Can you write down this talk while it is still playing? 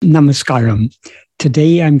Namaskaram.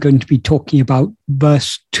 Today I'm going to be talking about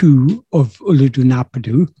verse 2 of Uڵḷadu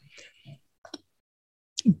Nāṛpadu.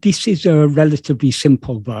 This is a relatively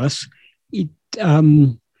simple verse. It's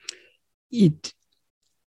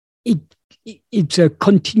a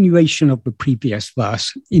continuation of the previous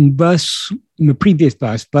verse. In the previous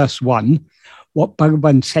verse, verse 1, what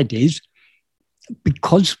Bhagavan said is,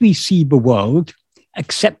 because we see the world,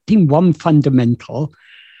 accepting one fundamental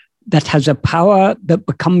that has a power that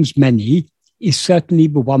becomes many is certainly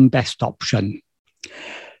the one best option.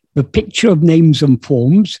 The picture of names and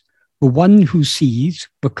forms, the one who sees,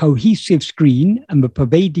 the cohesive screen and the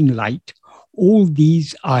pervading light, all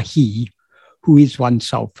these are he who is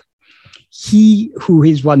oneself. He who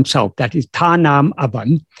is oneself, that is Tanam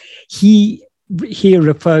Avan, he here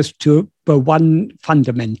refers to the one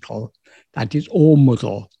fundamental, that is all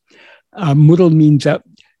Mudal. Mudal means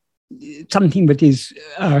something that is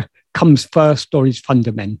comes first or is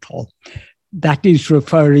fundamental. That is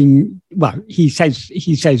referring, well, he says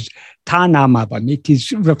Tanamavan, it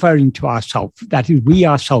is referring to ourself. That is, we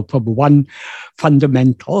ourselves are the one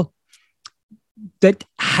fundamental that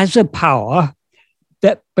has a power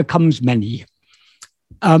that becomes many.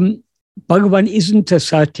 Bhagavan isn't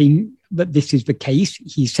asserting that this is the case.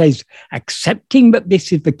 He says accepting that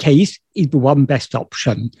this is the case is the one best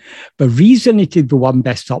option. The reason it is the one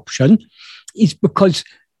best option is because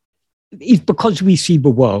we see the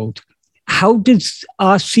world. How does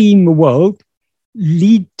our seeing the world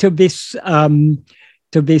lead to this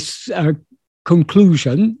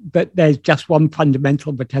conclusion that there's just one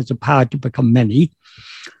fundamental that has the power to become many?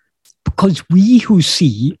 Because we who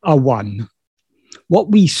see are one.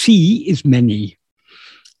 What we see is many.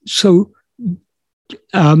 So,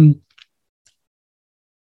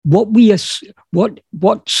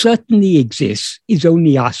 what certainly exists is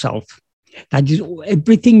only ourself. That is,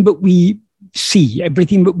 everything that we see,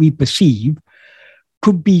 everything that we perceive,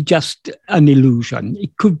 could be just an illusion.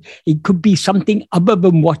 It could be something other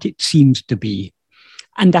than what it seems to be.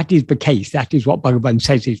 And that is the case. That is what Bhagavan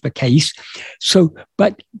says is the case. So,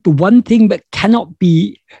 but the one thing that cannot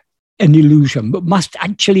be an illusion, but must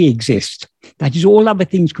actually exist, that is, all other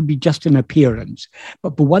things could be just an appearance.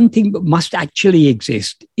 But the one thing that must actually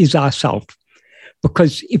exist is ourself.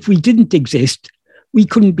 Because if we didn't exist, we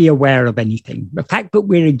couldn't be aware of anything. The fact that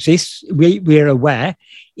we're aware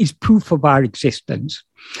is proof of our existence.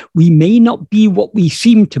 We may not be what we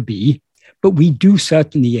seem to be, but we do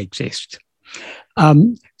certainly exist.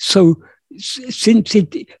 So since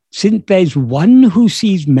there's one who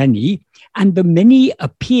sees many, and the many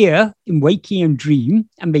appear in waking and dream,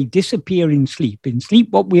 and they disappear in sleep. In sleep,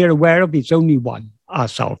 what we are aware of is only one,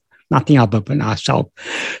 ourselves, nothing other than ourselves.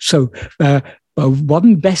 So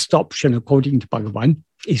one best option, according to Bhagavan,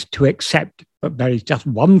 is to accept that there is just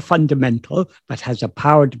one fundamental that has a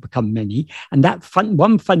power to become many, and that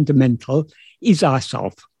one fundamental is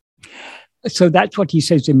ourself. So that's what he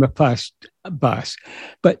says in the first verse.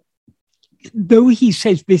 But though he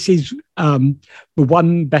says this is the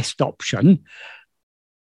one best option,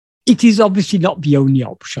 it is obviously not the only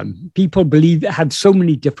option. People have so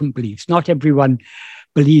many different beliefs. Not everyone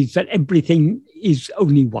believes that everything is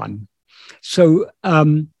only one. So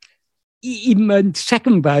in the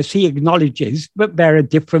second verse, he acknowledges that there are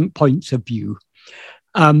different points of view.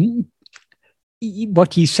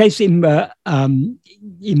 What he says in the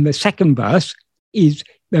second verse is,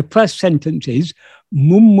 the first sentence is,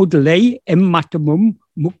 Mum mudale emmatamum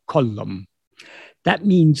mukkollam. That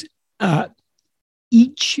means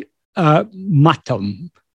each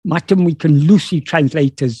matam we can loosely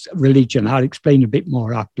translate as religion. I'll explain a bit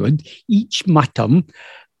more afterwards. Each matam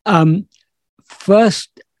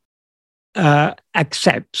first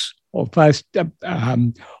accepts or first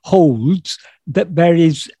holds that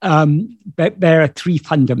there are three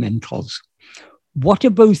fundamentals. What are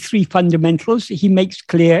those three fundamentals? He makes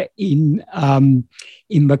clear in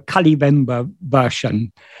the Kalivemba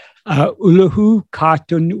version. Uڵḷadu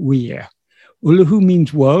Nāṛpadu. Uڵḷadu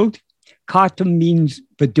means world. Kartan means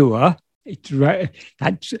the doer.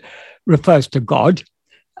 That refers to God.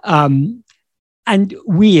 And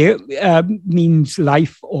wir means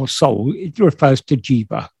life or soul. It refers to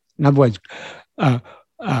jiva. In other words,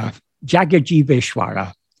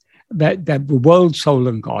 Jagajiveshwara, the world, soul,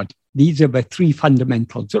 and God. These are the three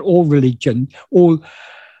fundamentals. They're all religion, all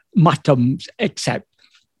matams, except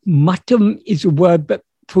matam is a word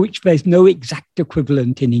for which there's no exact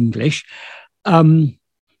equivalent in English. It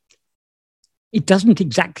doesn't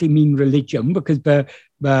exactly mean religion, because the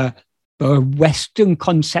Western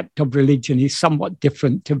concept of religion is somewhat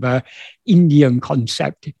different to the Indian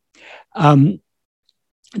concept.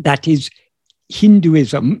 That is,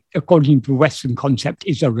 Hinduism, according to the Western concept,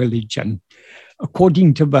 is a religion.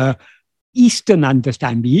 According to the Eastern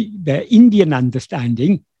understanding, the Indian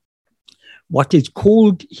understanding, what is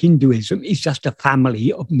called Hinduism is just a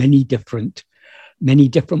family of many different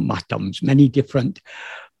matams, many different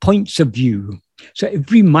points of view. So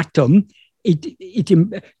every matam,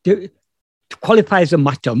 to qualify as a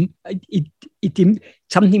matam,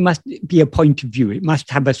 something must be a point of view. It must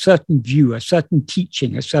have a certain view, a certain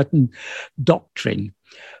teaching, a certain doctrine.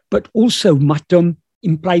 But also matam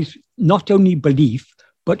implies not only belief,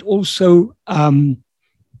 but also a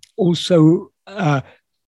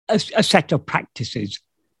set of practices.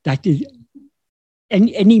 That is,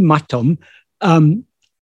 any matam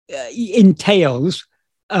entails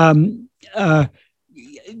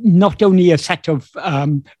not only a set of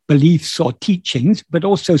beliefs or teachings, but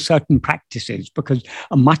also certain practices, because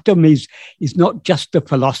a matam is not just a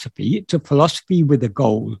philosophy, it's a philosophy with a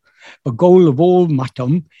goal. The goal of all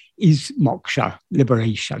matam is moksha,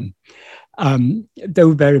 liberation.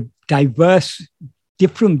 Though there are diverse,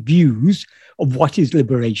 different views of what is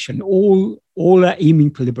liberation, all are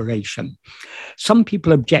aiming for liberation. Some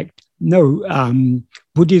people object, no,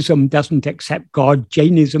 Buddhism doesn't accept God,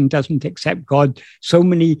 Jainism doesn't accept God. So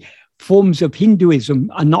many forms of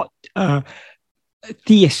Hinduism are not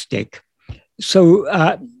theistic. So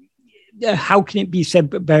how can it be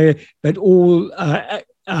said that all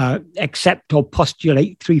accept or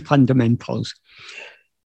postulate three fundamentals?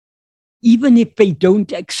 Even if they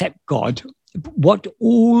don't accept God, what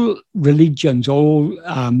all religions, all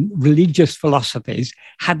religious philosophies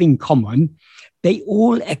have in common, they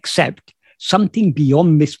all accept something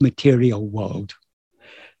beyond this material world.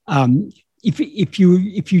 If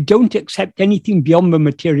you don't accept anything beyond the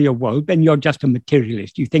material world, then you're just a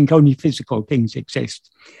materialist. You think only physical things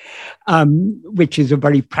exist, which is a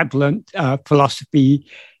very prevalent philosophy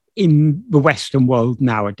in the Western world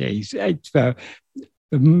nowadays. It's the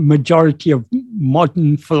majority of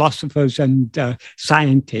modern philosophers and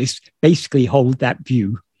scientists basically hold that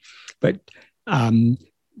view. But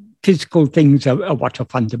physical things are what are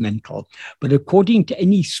fundamental. But according to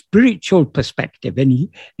any spiritual perspective,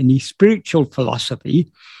 any spiritual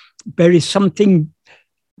philosophy, there is something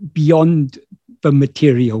beyond the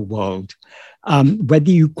material world.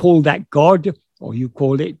 Whether you call that God or you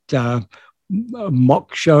call it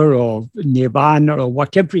moksha or nirvana or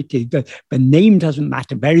whatever it is, the name doesn't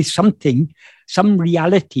matter. There is something, some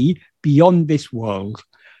reality beyond this world,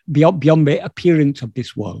 beyond the appearance of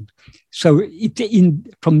this world. So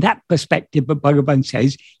from that perspective, Bhagavan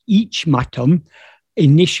says, each matam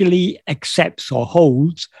initially accepts or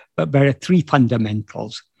holds, but there are three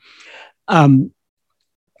fundamentals. And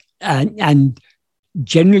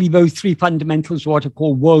generally those three fundamentals are what are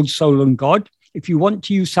called world, soul, and God. If you want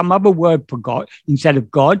to use some other word for God instead of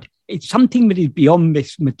God, it's something that is beyond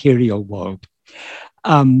this material world,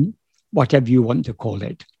 whatever you want to call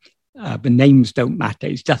it. The names don't matter.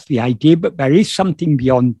 It's just the idea, but there is something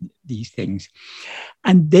beyond these things.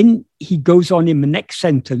 And then he goes on in the next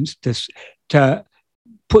sentence to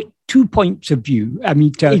put 2 points of view. I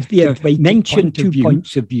mean, to mention 2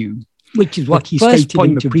 points of view, which is what he stated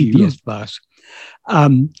in the previous verse.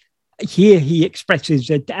 Here he expresses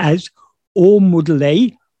it as O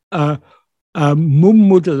Mudalai,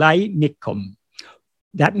 Mummudalai Nikum.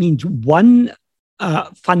 That means one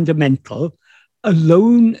fundamental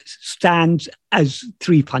alone stands as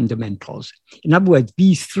three fundamentals. In other words,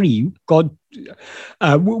 these three, God,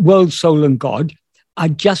 world, soul, and God, are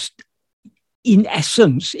just in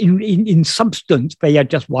essence, in substance, they are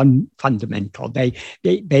just one fundamental. They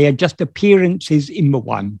are just appearances in the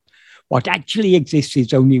one. What actually exists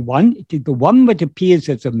is only one. It is the one that appears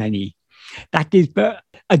as the many. That is the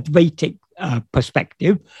Advaitic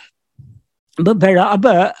perspective. But there are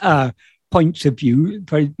other points of view,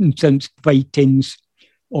 for instance, Dvaitins,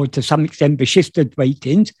 or to some extent Vishishta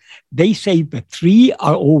Dvaitins. They say the three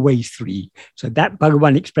are always three. So that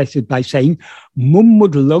Bhagavan expresses by saying,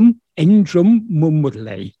 Mummudalum Endrum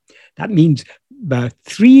Mummudale. That means the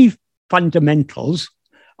three fundamentals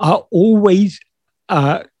are always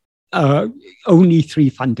only three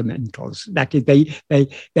fundamentals. That is,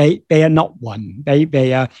 they are not one.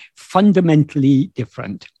 They are fundamentally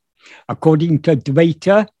different. According to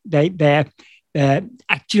Dvaita, they're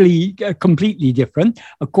actually completely different.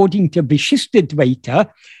 According to Vishishta Dvaita,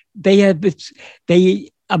 they are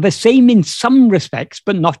the same in some respects,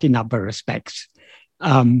 but not in other respects.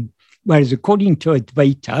 Whereas according to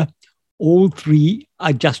Advaita, all three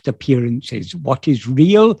are just appearances. What is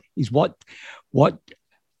real is what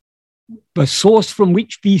the source from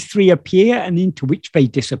which these three appear and into which they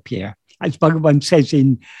disappear. As Bhagavan says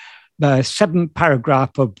in the 7th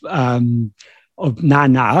paragraph of of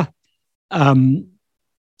Nana,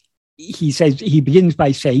 he begins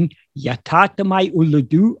by saying, Yatatamai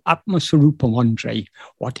Uڵḷadu Atmaswarupamandre.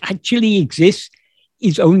 What actually exists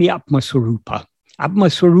is only Atmaswarupa.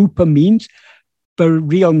 Atmaswarupa means the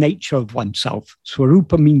real nature of oneself.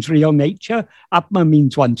 Swarupa means real nature. Atma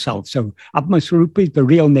means oneself. So Atmaswarupa is the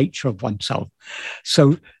real nature of oneself.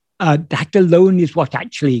 So that alone is what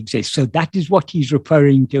actually exists. So that is what he's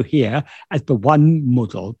referring to here as the one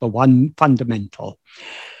mudal, the one fundamental.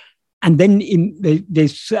 And then in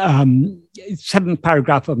this seventh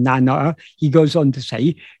paragraph of Nana, he goes on to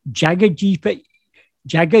say,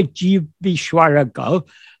 Jagajivishwaragal,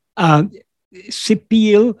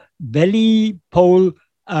 Sipil, Veli, Pol,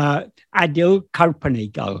 Adil,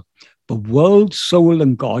 Karpanegal. The world, soul,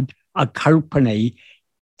 and God are Karpane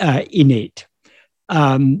in it.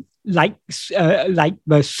 Like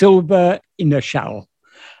the silver in a shell.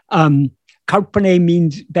 Karpane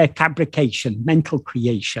means their fabrication, mental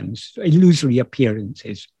creations, illusory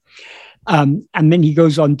appearances. And then he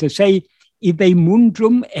goes on to say, Ibe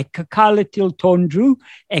mundrum ekakalatil tondru,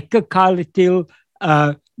 ekakalatil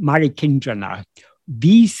marikindrana.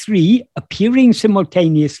 These three, appearing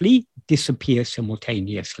simultaneously, disappear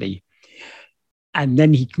simultaneously. And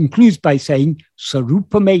then he concludes by saying,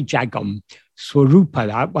 Sarupame jagam.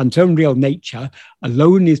 Swarupa, one's own real nature,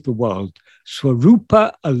 alone is the world.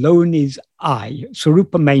 Swarupa alone is I.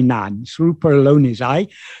 Swarupa me nan. Swarupa alone is I.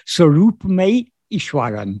 Swarupa me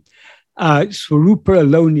Ishwaran. Swarupa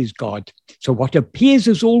alone is God. So what appears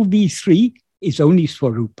as all these three is only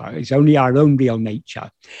Swarupa, is only our own real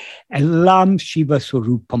nature. Elam Shiva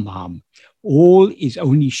Swarupamam. All is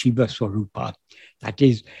only Shiva Swarupa. That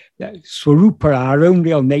is, Swarupa, our own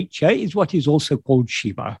real nature, is what is also called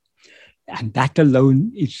Shiva. And that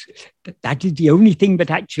alone that is the only thing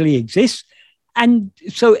that actually exists. And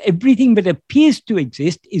so everything that appears to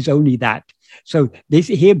exist is only that. So this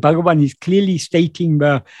here, Bhagavan is clearly stating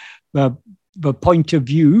the point of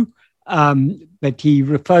view that he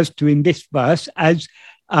refers to in this verse as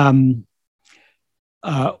O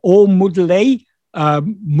Mudale,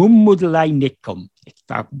 Mum Mudalai Nikum. It's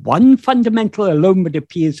that one fundamental alone that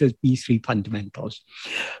appears as these three fundamentals.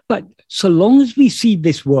 But so long as we see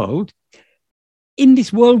this world, in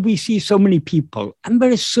this world, we see so many people, and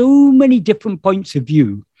there are so many different points of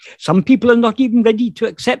view. Some people are not even ready to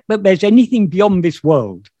accept that there's anything beyond this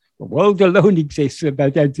world. The world alone exists,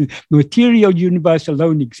 the material universe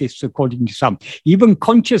alone exists, according to some. Even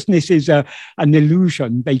consciousness is an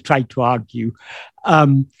illusion, they try to argue.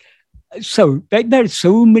 So there are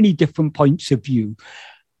so many different points of view.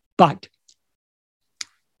 But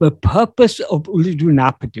the purpose of Uḷḷadu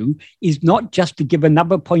Nāṛpadu is not just to give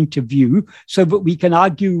another point of view so that we can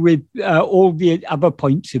argue with all the other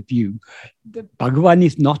points of view. Bhagavan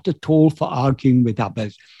is not at all for arguing with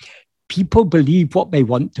others. People believe what they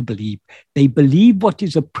want to believe. They believe what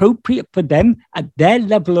is appropriate for them at their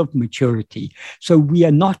level of maturity. So we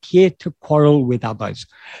are not here to quarrel with others.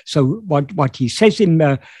 So what he says in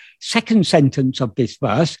the second sentence of this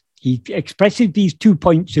verse, he expresses these 2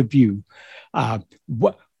 points of view.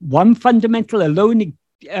 One fundamental alone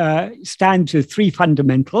stands as three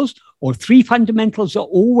fundamentals, or three fundamentals are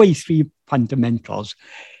always three fundamentals.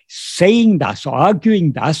 Saying thus or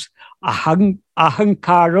arguing thus,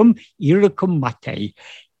 ahankaram irakam mate,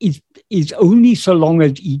 is only so long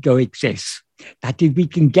as ego exists. That is, we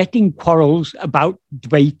can get in quarrels about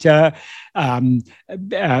Dvaita,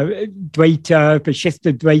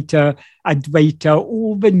 Vashishta Dvaita, Advaita,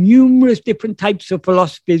 all the numerous different types of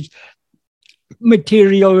philosophies,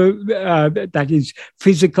 material, that is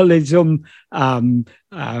physicalism,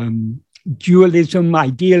 dualism,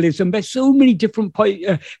 idealism. There's so many different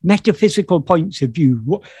metaphysical points of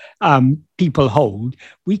view people hold.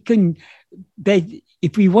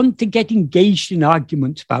 If we want to get engaged in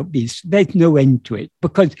arguments about this, there's no end to it,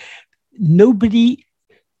 because nobody,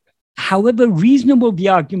 however reasonable the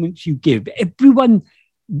arguments you give, everyone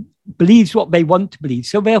believes what they want to believe.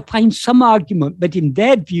 So they'll find some argument that in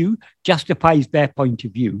their view justifies their point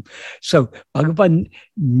of view. So Bhagavan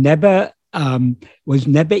was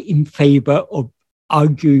never in favor of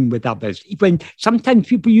arguing with others. When sometimes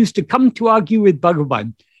people used to come to argue with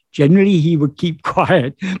Bhagavan, generally he would keep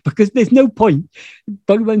quiet because there's no point.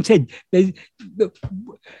 Bhagavan said,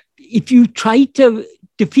 if you try to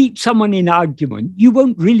defeat someone in argument, you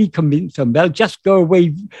won't really convince them. They'll just go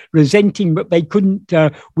away resenting that they couldn't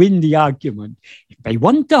win the argument. If they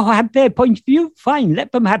want to have their point of view, fine,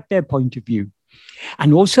 let them have their point of view.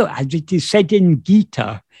 And also, as it is said in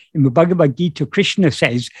Gita, in the Bhagavad Gita, Krishna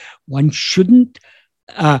says, one shouldn't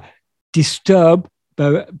disturb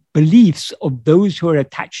the beliefs of those who are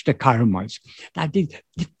attached to karmas. That is,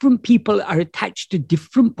 different people are attached to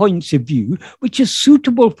different points of view, which is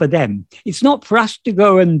suitable for them. It's not for us to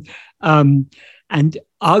go and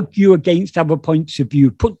argue against other points of view,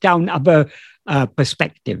 put down other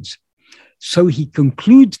perspectives. So he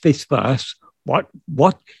concludes this verse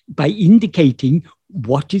by indicating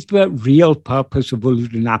what is the real purpose of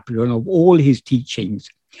Uḷḷadu Nāṛpadu and of all his teachings.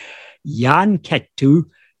 Yan Kettu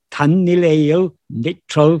Tannilail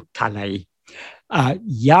Nitral Talai.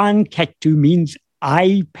 Yan Kettu means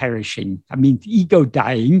I perishing. That means ego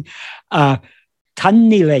dying.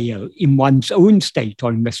 Tannilail, in one's own state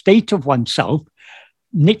or in the state of oneself.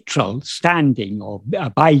 Nitral, standing or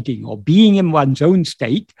abiding or being in one's own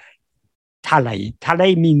state. Talai.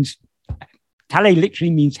 Talai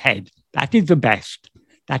literally means head. That is the best.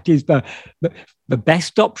 That is the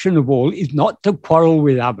best option of all, is not to quarrel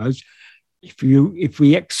with others. If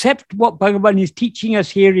we accept what Bhagavan is teaching us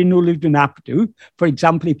here in Uḷḷadu Nāṛpadu, for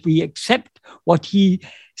example, if we accept what he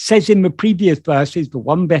says in the previous verse is the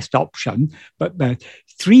one best option, but the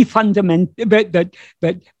three fundamental,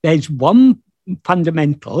 but there's one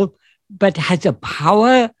fundamental, but has a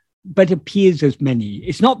power, but appears as many.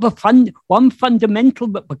 It's not the one fundamental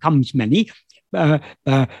that becomes many.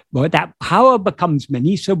 That power becomes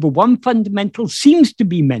many, so the one fundamental seems to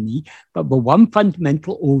be many, but the one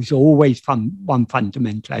fundamental is always one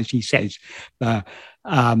fundamental, as he says. Nama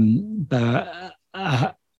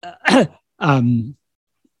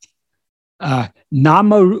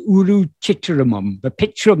Uru Chitramam, the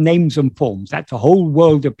picture of names and forms. That's a whole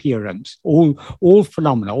world appearance, all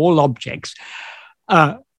phenomena, all objects.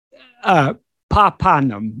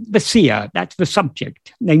 Papanam, the seer, that's the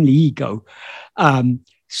subject, namely ego.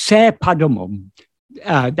 Se Padamum,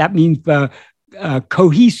 that means the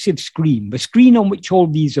cohesive screen, the screen on which all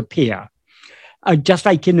these appear. Just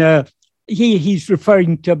like here he's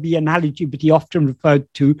referring to the analogy, but he often referred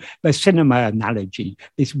to the cinema analogy.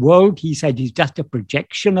 This world, he said, is just a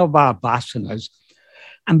projection of our vasanas.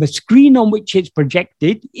 And the screen on which it's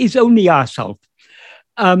projected is only ourself.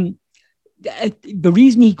 The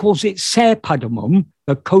reason he calls it Se Padamum,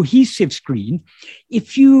 the cohesive screen,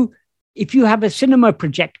 if you have a cinema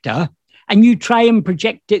projector and you try and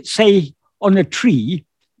project it, say, on a tree,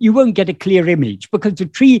 you won't get a clear image because the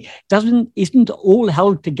tree isn't all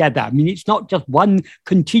held together. I mean, it's not just one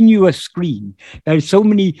continuous screen. There are so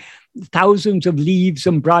many thousands of leaves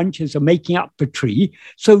and branches are making up the tree.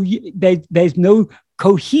 So there's no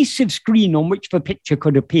cohesive screen on which the picture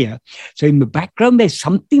could appear. So in the background, there's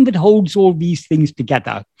something that holds all these things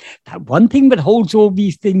together. That one thing that holds all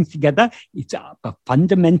these things together is a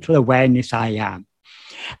fundamental awareness I am.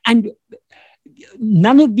 And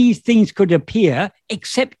none of these things could appear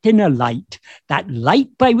except in a light. That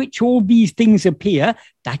light by which all these things appear,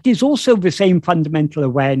 that is also the same fundamental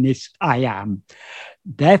awareness I am.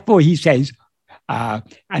 Therefore, he says,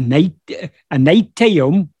 Anaitayum,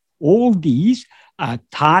 all these,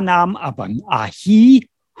 Tanam Avan, are he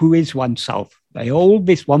who is oneself. They all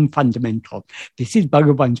this one fundamental. This is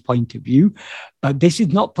Bhagavan's point of view. But this is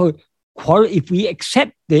not for quarrel. If we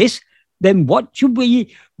accept this, then what should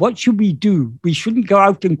we do? We shouldn't go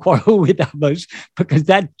out and quarrel with others, because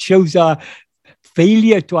that shows our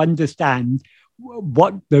failure to understand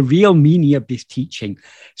what the real meaning of this teaching.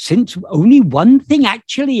 Since only one thing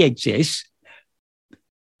actually exists,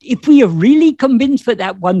 if we are really convinced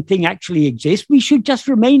that one thing actually exists, we should just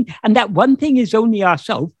remain, and that one thing is only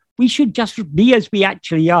ourselves, we should just be as we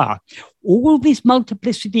actually are. All this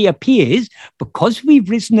multiplicity appears because we've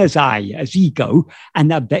risen as I, as ego,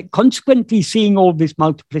 and are consequently seeing all this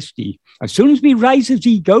multiplicity. As soon as we rise as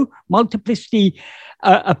ego, multiplicity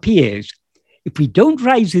appears. If we don't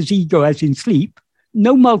rise as ego, as in sleep,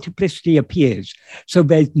 no multiplicity appears. So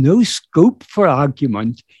there's no scope for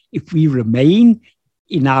argument if we remain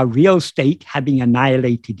in our real state, having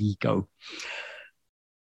annihilated ego.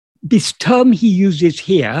 This term he uses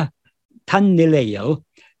here, Tannilail,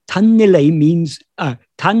 Tannile means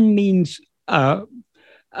tan means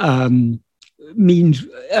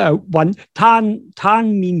one.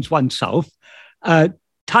 Tan means oneself.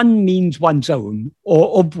 Tan means one's own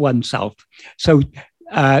or of oneself. So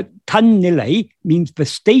Tannile means the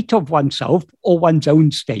state of oneself or one's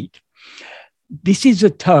own state. This is a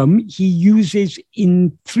term he uses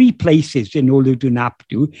in 3 places in Uḷḷadu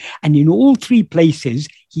Nāṛpadu, and in all 3 places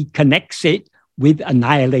he connects it with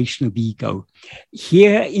annihilation of ego.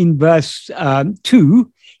 Here in verse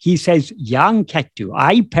 2, he says, Yang Kettu,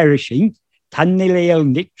 I perishing, Tannileo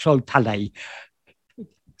Nitral Talai.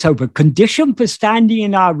 So the condition for standing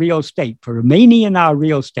in our real state, for remaining in our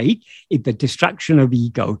real state, is the destruction of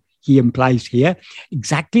ego. he implies here.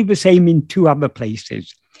 Exactly the same in two other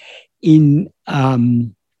places. In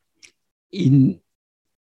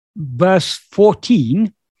verse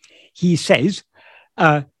 14, he says,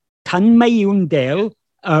 Tanmayundel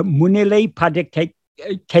munile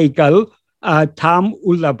padakekal tam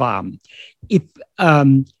ulabam. If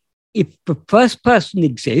the first person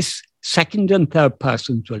exists, second and third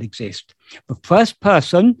persons will exist. The first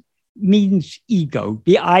person means ego,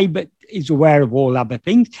 the I that is aware of all other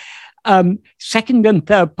things. Second and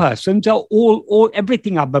third persons are all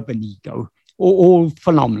everything other than ego. All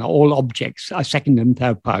phenomena, all objects are second and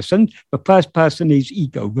third persons. The first person is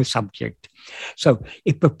ego, the subject. So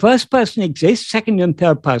if the first person exists, second and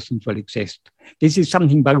third persons will exist. This is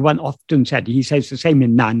something Bhagavan often said. He says the same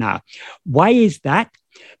in Nana. Why is that?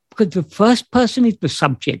 Because the first person is the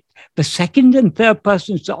subject. The second and third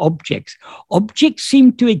persons are objects. Objects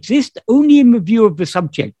seem to exist only in the view of the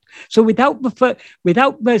subject. So without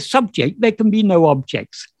the subject, there can be no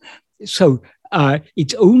objects. So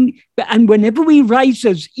it's only, and whenever we rise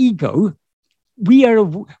as ego, we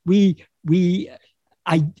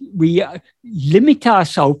limit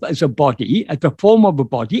ourselves as a body, as a form of a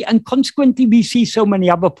body, and consequently we see so many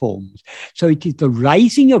other forms. So it is the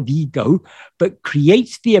rising of ego that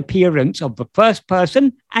creates the appearance of the first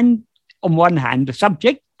person, and on one hand, the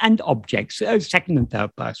subject and objects, second and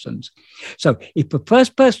third persons. So if the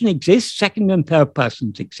first person exists, second and third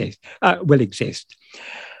persons will exist.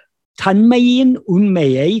 Tanmayin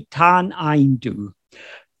unmeye tan aindu.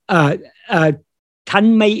 Tanmay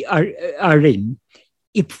arin.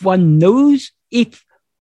 If one knows, if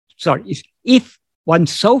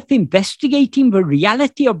one's self-investigating the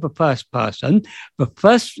reality of the first person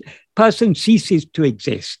ceases to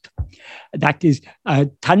exist. That is,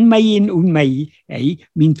 tanmayin unmeye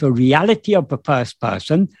means the reality of the first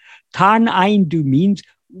person. Tan aindu means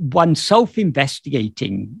one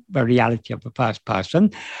self-investigating the reality of the first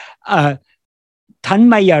person.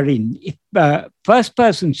 Tanmayarin, if the first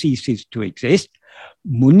person ceases to exist,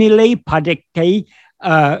 munile padeke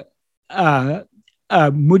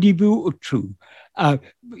mudivu utru.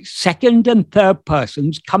 Second and third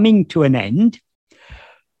persons coming to an end.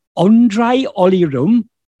 Ondrai olirum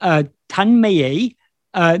tanmeye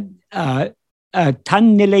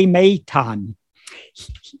tannile me tan.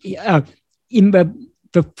 In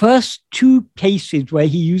the first two cases where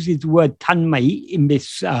he uses the word tanmay in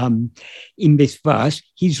this verse,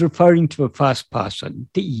 he's referring to the first person,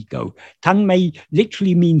 the ego. Tanmay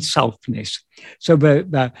literally means selfness. So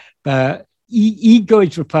the ego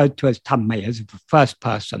is referred to as tanmay, as the first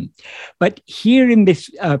person. But here in this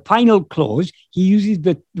final clause, he uses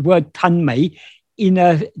the word tanmay in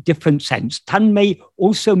a different sense. Tanmay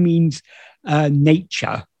also means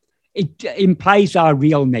nature. It implies our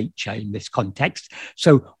real nature in this context.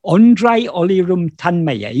 So, Ondrai olirum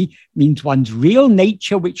tanmaye means one's real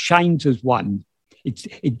nature which shines as one.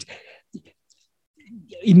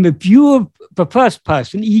 In the view of the first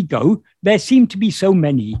person, ego, there seem to be so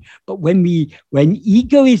many. But when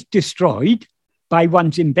ego is destroyed by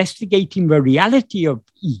one's investigating the reality of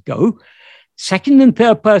ego, second and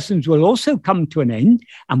third persons will also come to an end.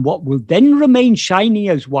 And what will then remain shining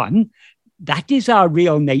as one, that is our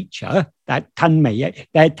real nature. That tanmaya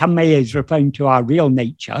is referring to our real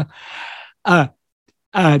nature. Tan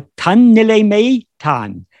nile me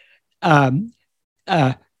tan.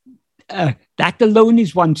 That alone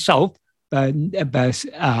is oneself.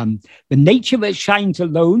 The nature that shines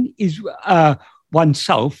alone is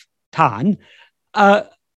oneself. Tan. The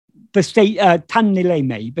state tan nile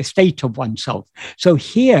me, the state of oneself. So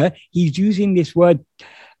here he's using this word.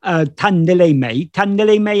 Tannile me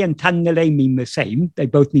and tannile mean the same. They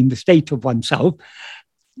both mean the state of oneself.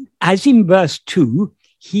 As in verse 2,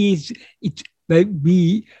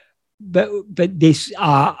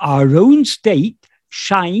 our own state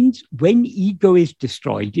shines when ego is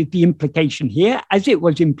destroyed. Is the implication here, as it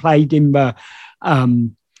was implied in the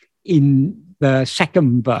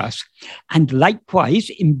second verse. And likewise,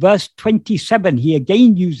 in verse 27, he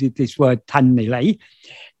again uses this word tannile.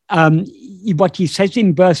 What he says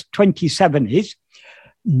in verse 27 is,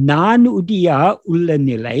 Nan udia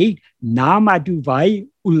Uڵḷadu Nāṛpadu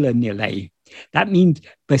Uڵḷadu. That means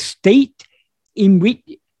the state in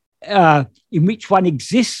which one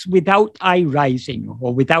exists without I rising,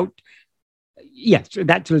 or without, yes,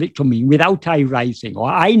 that's a literal meaning, without I rising, or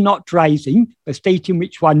I not rising, the state in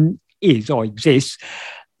which one is or exists.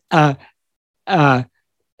 Nāṛpaduam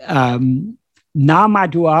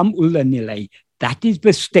Uڵḷadu. That is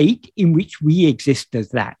the state in which we exist as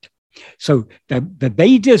that. So the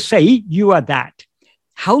Vedas say, you are that.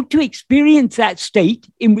 How to experience that state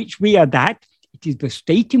in which we are that? state is the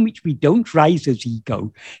state in which we don't rise as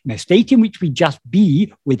ego. In a state in which we just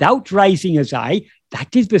be without rising as I,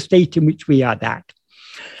 that is the state in which we are that.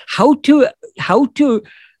 How to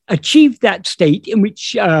achieve that state in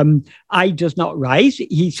which I does not rise?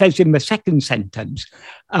 He says in the second sentence,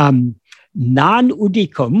 Nan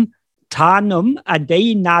udikum tanum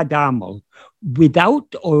ade nadamo,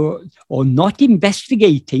 without or not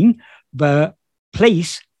investigating the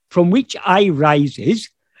place from which I rises,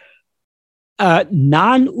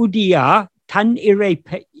 nan udia tan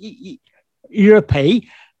irepe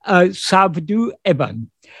savdu eban.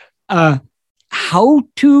 How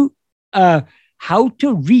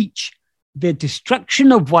to reach the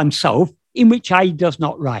destruction of oneself in which I does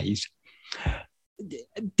not rise.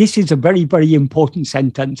 This is a very, very important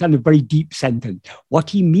sentence and a very deep sentence.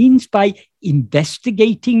 What he means by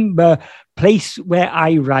investigating the place where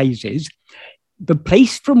I rises, the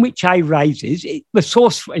place from which I rises, the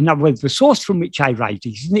source, in other words, the source from which I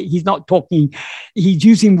rises. He's not talking, he's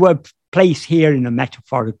using the word place here in a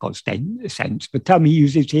metaphorical sense. The term he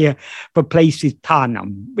uses here for place is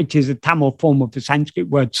tanam, which is a Tamil form of the Sanskrit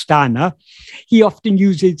word sthana. He often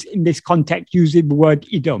uses, in this context, uses the word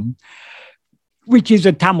idam, which is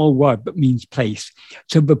a Tamil word but means place.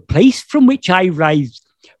 So the place from which I rise,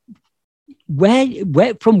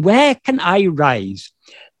 from where can I rise?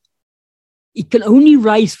 It can only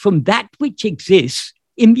rise from that which exists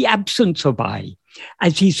in the absence of I.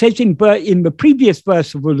 As he says in the previous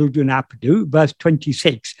verse of Uḷḷadu Nāṛpadu, verse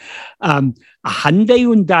 26, ahande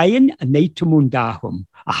undayan anatum undahum,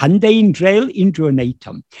 ahande indrel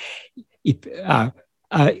indruanatum.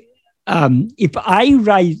 If I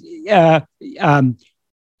rise,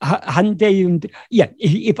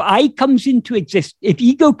 if I comes into existence, if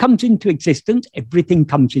ego comes into existence, everything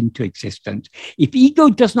comes into existence. If ego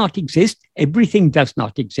does not exist, everything does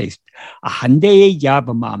not exist. Ahande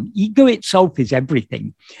yavamam. Ego itself is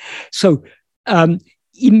everything. So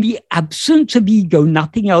in the absence of ego,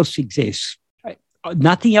 nothing else exists.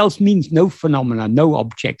 Nothing else means no phenomena, no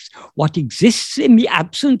objects. What exists in the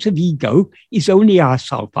absence of ego is only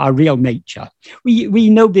ourself, our real nature. We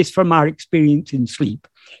know this from our experience in sleep.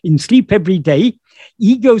 In sleep every day,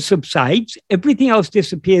 ego subsides, everything else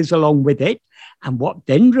disappears along with it, and what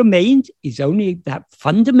then remains is only that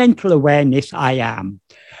fundamental awareness I am,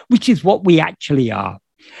 which is what we actually are.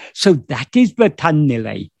 So that is the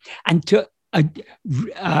tannile. And to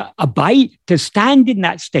abide, to stand in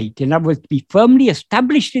that state, in other words, to be firmly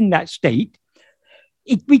established in that state,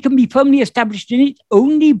 we can be firmly established in it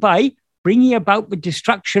only by bringing about the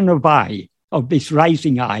destruction of I, of this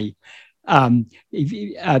rising I.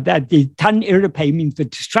 That the tan iripe means the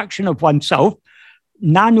destruction of oneself.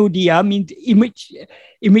 Nanudia means in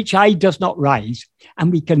which I does not rise,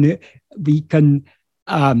 and we can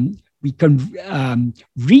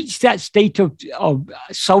reach that state of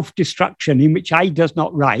self-destruction in which I does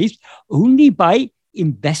not rise only by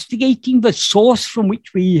investigating the source from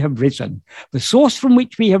which we have risen. The source from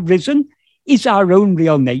which we have risen is our own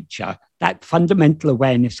real nature, that fundamental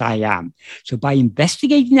awareness I am. So by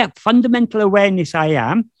investigating that fundamental awareness I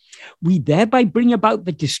am, we thereby bring about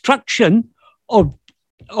the destruction of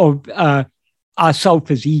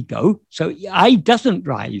ourself as ego. So I doesn't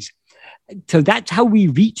rise. So that's how we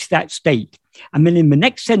reach that state. And then in the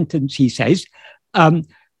next sentence, he says,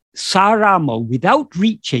 saramo, without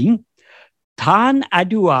reaching, tan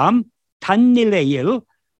aduam, tan nileil,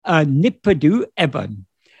 nipadu evan.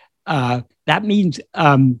 That means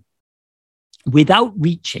without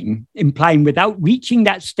reaching, implying without reaching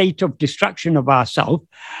that state of destruction of ourself,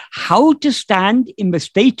 how to stand in the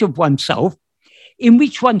state of oneself, in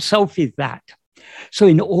which oneself is that. So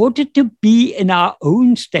in order to be in our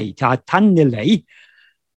own state, our tannile,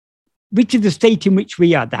 which is the state in which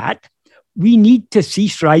we are that, we need to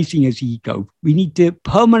cease rising as ego. We need to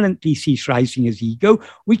permanently cease rising as ego,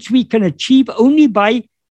 which we can achieve only by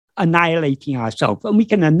annihilating ourselves. And we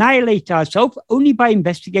can annihilate ourselves only by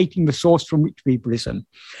investigating the source from which we've risen.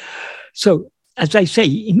 So, as I say,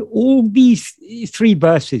 in all these three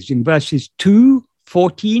verses, in verses 2,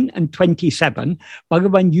 14, and 27,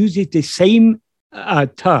 Bhagavan uses the same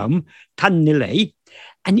term, tannile,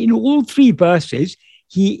 and in all three verses,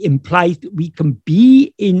 he implies that we can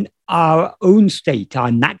be in our own state,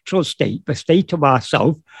 our natural state, the state of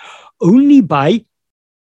ourself, only by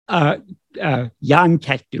yan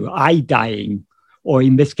ketu, I dying, or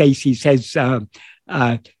in this case, he says, nanudia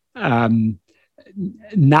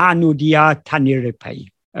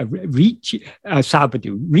taniripe, reaching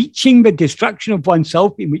the destruction of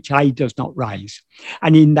oneself in which I does not rise.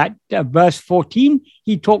 And in that verse 14,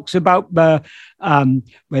 he talks about when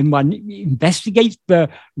one investigates the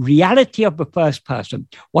reality of the first person.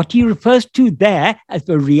 What he refers to there as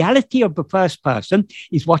the reality of the first person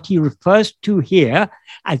is what he refers to here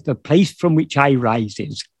as the place from which I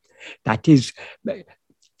rises. That is,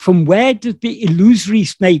 from where does the illusory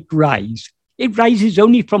snake rise? It rises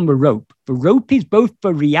only from the rope. The rope is both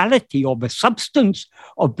the reality or the substance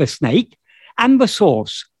of the snake and the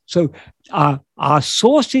source. So our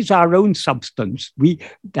source is our own substance.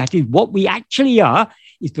 That is what we actually are,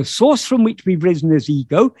 is the source from which we've risen as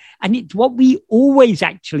ego, and it's what we always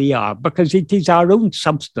actually are because it is our own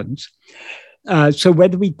substance. So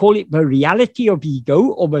whether we call it the reality of ego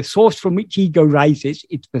or the source from which ego rises,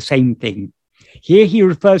 it's the same thing. Here he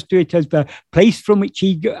refers to it as the place from which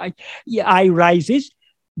I rises.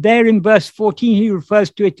 There in verse 14, he refers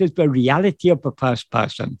to it as the reality of the first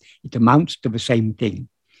person. It amounts to the same thing.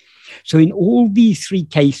 So in all these three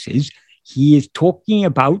cases, he is talking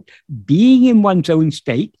about being in one's own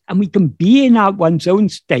state, and we can be in our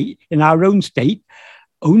own state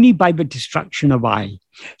only by the destruction of I.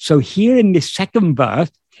 So here in this second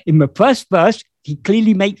verse, in the first verse, he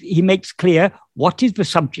clearly makes clear what is the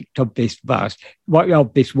subject of this verse,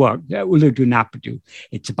 of this work, Uڵḷadu Nāṛpadu.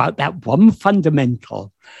 It's about that one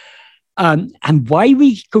fundamental. And why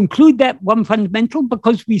we conclude that one fundamental?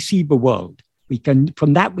 Because we see the world.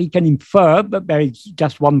 From that we can infer that there is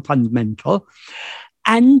just one fundamental.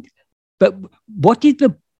 But what is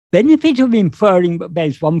the benefit of inferring that there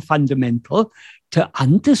is one fundamental? To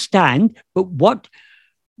understand, but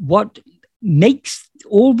what makes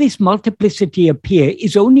all this multiplicity appear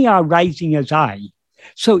is only our rising as I.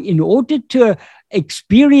 So in order to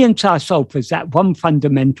experience ourselves as that one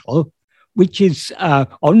fundamental, which is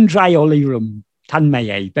Uڵḷḷadu Nāṛpadu,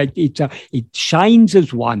 Tanmaya, but it shines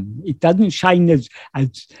as one. It doesn't shine as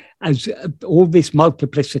all this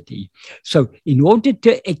multiplicity. So in order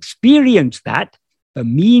to experience that, the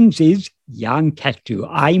means is yang ketu,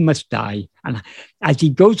 I must die. And as he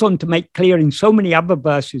goes on to make clear in so many other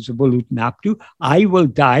verses of Uڵḷadu Nāṛpadu, I will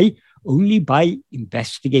die only by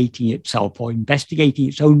investigating itself or investigating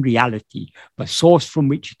its own reality, the source from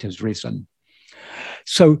which it has risen.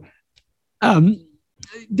 So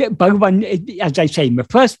Bhagavan, as I say, in the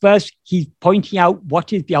first verse, he's pointing out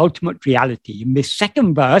what is the ultimate reality. In this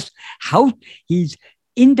second verse, how he's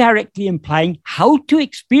indirectly implying how to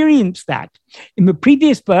experience that. In the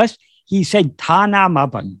previous verse, he said, Thana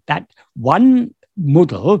Maban, that one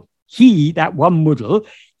mudal, that one mudal,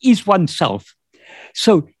 is oneself.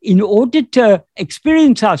 So in order to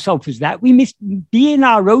experience ourselves as that, we must be in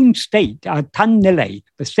our own state, our tan nilai,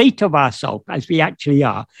 the state of ourself as we actually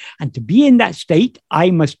are. And to be in that state,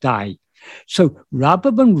 I must die. So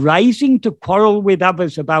rather than rising to quarrel with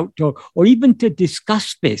others about, or even to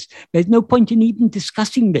discuss this, there's no point in even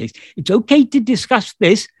discussing this. It's okay to discuss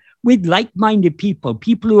this with like-minded people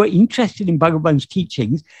who are interested in Bhagavan's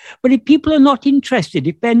teachings. But if people are not interested,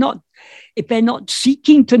 if they're not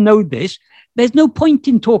seeking to know this, there's no point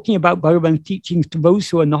in talking about Bhagavan's teachings to those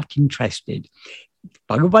who are not interested.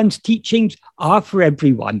 Bhagavan's teachings are for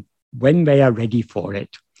everyone when they are ready for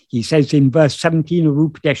it. He says in verse 17 of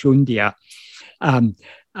Upadesha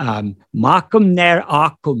Markum ner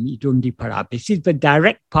akum idundi para. This is the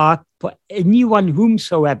direct path for anyone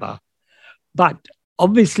whomsoever. But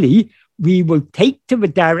obviously, we will take to the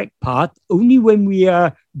direct path only when we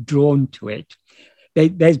are drawn to it.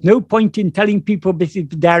 There's no point in telling people this is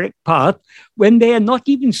the direct path when they are not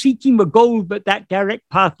even seeking the goal that direct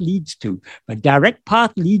path leads to. The direct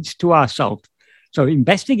path leads to ourselves. So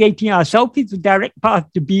investigating ourselves is the direct path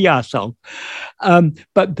to be ourselves.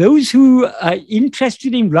 But those who are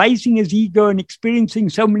interested in rising as ego and experiencing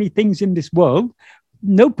so many things in this world,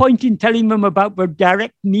 no point in telling them about the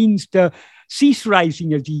direct means to cease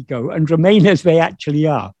rising as ego and remain as they actually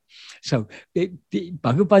are. So the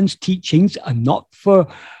Bhagavan's teachings are not for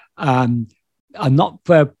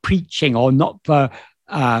preaching or not for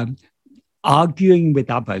arguing with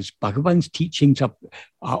others. Bhagavan's teachings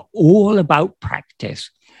are all about practice.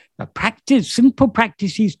 The simple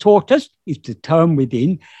practice he's taught us is to turn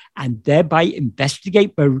within and thereby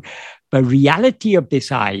investigate the reality of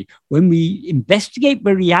this I. When we investigate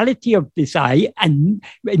the reality of this I and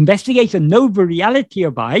investigate and know the reality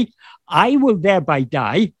of I will thereby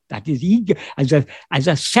die. That is, ego, as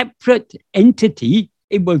a separate entity,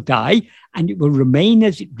 it will die and it will remain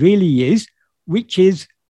as it really is, which is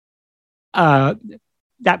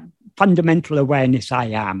that fundamental awareness I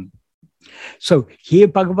am. So here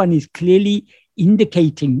Bhagavan is clearly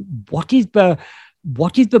indicating what is the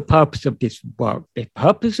what is the purpose of this work? The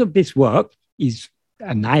purpose of this work is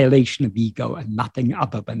annihilation of ego and nothing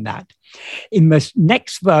other than that. In the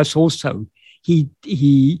next verse also, he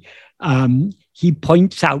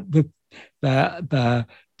points out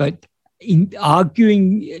but in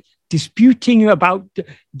arguing, disputing about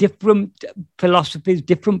different philosophies,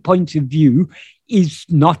 different points of view is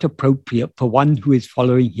not appropriate for one who is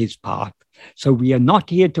following his path. So we are not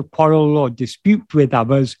here to quarrel or dispute with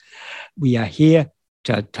others. We are here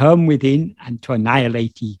to turn within and to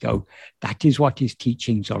annihilate ego. That is what his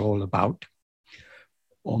teachings are all about.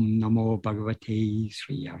 Om Namo Bhagavate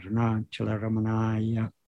Sri Uḷḷadu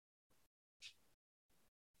Nāṛpadu.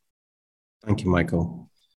 Thank you, Michael.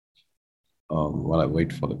 While I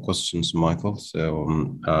wait for the questions, Michael, so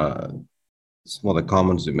some of the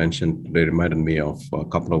comments you mentioned, they reminded me of a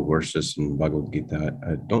couple of verses in Bhagavad Gita.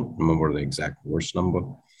 I don't remember the exact verse number,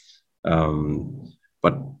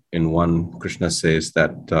 but in one, Krishna says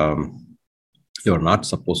that you're not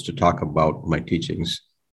supposed to talk about my teachings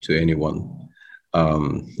to anyone,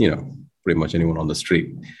 pretty much anyone on the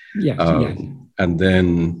street. Yes, And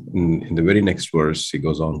then in the very next verse, he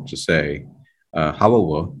goes on to say,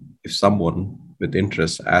 however, if someone with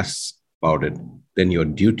interest asks about it, then you're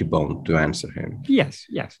duty-bound to answer him. Yes,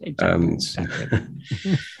 exactly.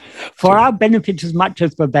 For our benefit as much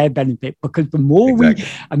as for their benefit, because the more we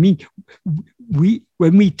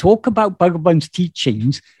when we talk about Bhagavan's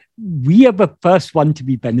teachings, we are the first one to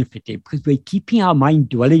be benefited because we're keeping our mind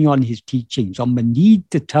dwelling on his teachings, on the need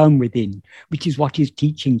to turn within, which is what his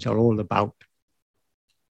teachings are all about.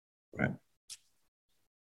 Right.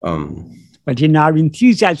 But in our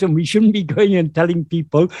enthusiasm, we shouldn't be going and telling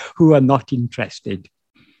people who are not interested.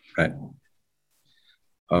 Right.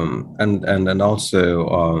 And also,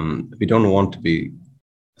 we don't want to be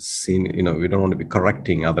seen, we don't want to be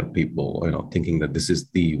correcting other people, thinking that this is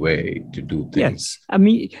the way to do things.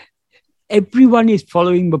 Yes. Everyone is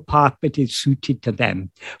following the path that is suited to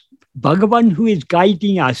them. Bhagavan, who is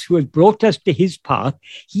guiding us, who has brought us to his path,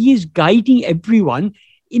 he is guiding everyone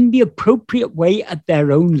in the appropriate way at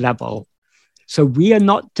their own level. So we are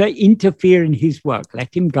not to interfere in his work.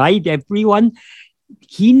 Let him guide everyone.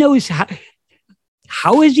 He knows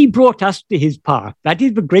how has he brought us to his path. That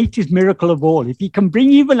is the greatest miracle of all. If he can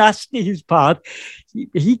bring even us to his path,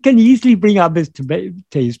 he can easily bring others to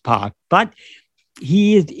his path. But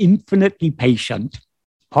he is infinitely patient.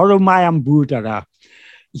 Paramayam Buddhara.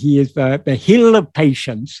 He is the hill of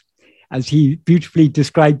patience, as he beautifully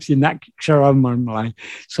describes in that Ksharamamala.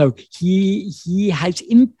 So he has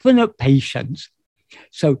infinite patience.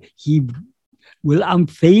 So he will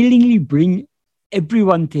unfailingly bring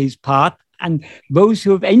everyone to his path. And those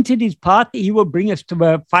who have entered his path, he will bring us to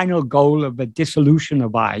the final goal of the dissolution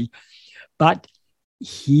of I. But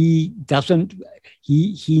he doesn't,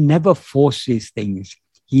 he never forces things.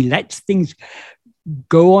 He lets things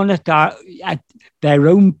go on at their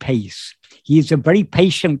own pace. He is a very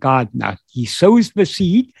patient gardener. He sows the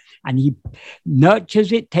seed and he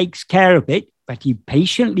nurtures it, takes care of it, but he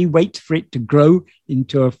patiently waits for it to grow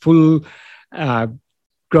into a full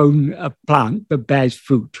grown plant that bears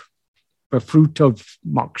fruit, the fruit of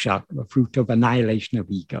moksha, the fruit of annihilation of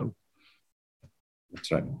ego.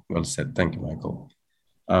 That's right. Well said. Thank you, Michael.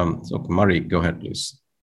 So Mari, go ahead, please.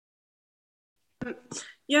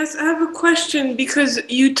 Yes, I have a question because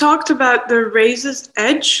you talked about the razor's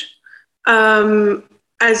edge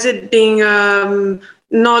as it being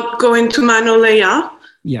not going to Manolaya.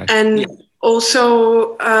 Yes. And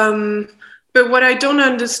also, but what I don't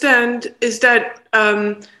understand is that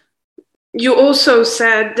you also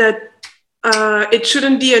said that it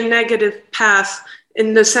shouldn't be a negative path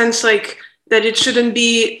in the sense like that it shouldn't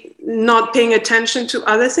be not paying attention to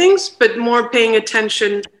other things, but more paying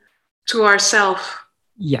attention to ourselves.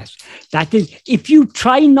 Yes, that is, if you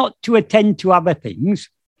try not to attend to other things,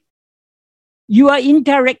 you are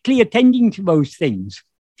indirectly attending to those things.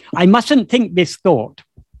 I mustn't think this thought.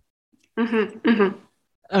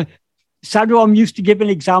 Sadhguru used to give an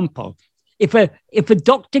example. If a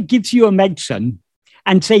doctor gives you a medicine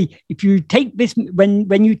and say, if you take this,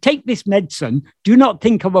 when you take this medicine, do not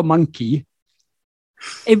think of a monkey.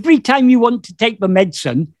 Every time you want to take the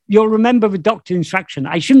medicine, you'll remember the doctor's instruction.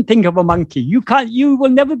 I shouldn't think of a monkey. You will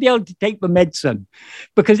never be able to take the medicine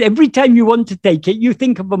because every time you want to take it, you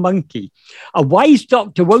think of a monkey. A wise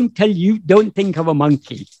doctor won't tell you, don't think of a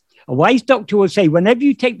monkey. A wise doctor will say, whenever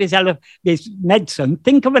you take this medicine,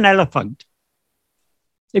 think of an elephant.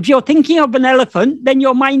 If you're thinking of an elephant, then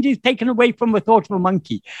your mind is taken away from the thought of a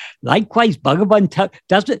monkey. Likewise, Bhagavan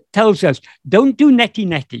tells us, don't do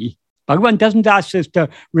neti-neti. Bhagavan doesn't ask us to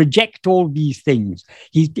reject all these things.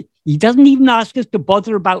 He doesn't even ask us to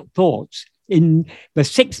bother about thoughts. in the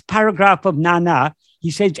 6th paragraph of Nana,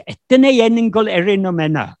 he says,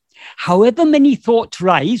 however many thoughts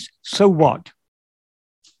rise, so what?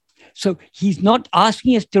 So he's not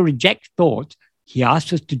asking us to reject thought. He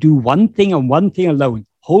asks us to do one thing and one thing alone.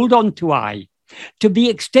 Hold on to I. To the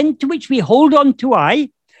extent to which we hold on to I,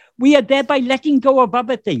 we are thereby letting go of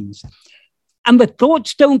other things. And the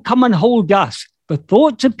thoughts don't come and hold us. The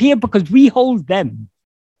thoughts appear because we hold them.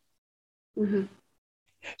 Mm-hmm.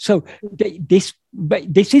 So this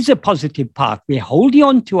is a positive path. We're holding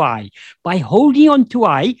on to I. By holding on to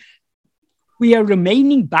I, we are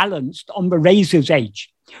remaining balanced on the razor's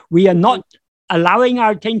edge. We are not allowing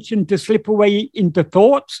our attention to slip away into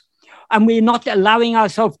thoughts, and we're not allowing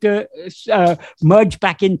ourselves to merge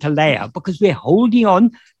back into layer, because we're holding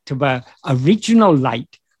on to the original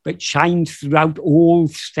light that shines throughout all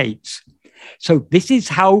states. So this is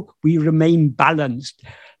how we remain balanced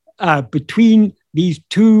between these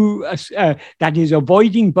two, that is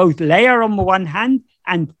avoiding both layer on the one hand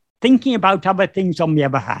and thinking about other things on the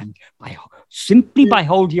other hand, simply by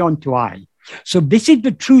holding on to I. So this is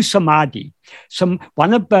the true samadhi.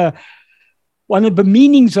 One of the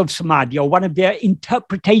meanings of samadhi, or one of their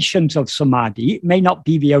interpretations of samadhi, it may not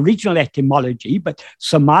be the original etymology, but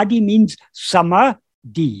samadhi means samadhi.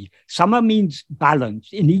 Sama means balance,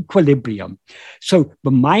 in equilibrium. So the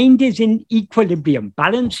mind is in equilibrium,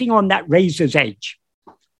 balancing on that razor's edge,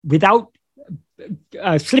 without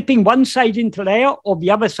slipping one side into layer or the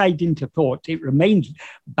other side into thought. It remains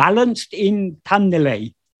balanced in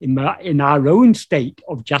tannile, in our own state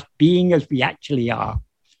of just being as we actually are.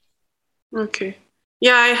 Okay.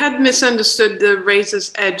 Yeah, I had misunderstood the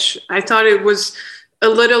razor's edge. I thought it was a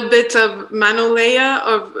little bit of Manoleya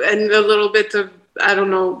and a little bit of, I don't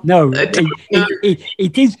know. No, it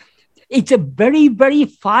is. It's a very, very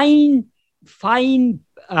fine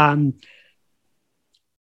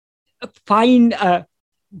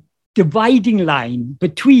dividing line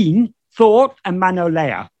between thought and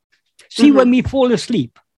Manoleya. See, mm-hmm. When we fall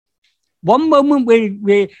asleep, one moment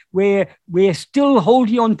we're still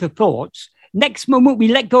holding on to thoughts. Next moment we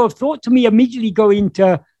let go of thoughts and we immediately go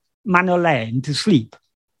into Manoleya, into sleep.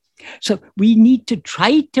 So we need to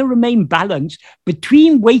try to remain balanced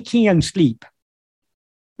between waking and sleep.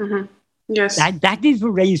 Mm-hmm. Yes. That is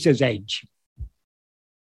the razor's edge.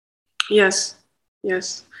 Yes.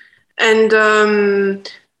 And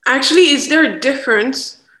actually, is there a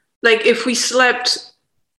difference? Like if we slept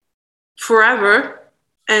forever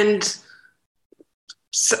and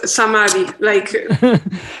samadhi, like...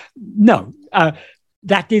 No,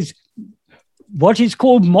 that is what is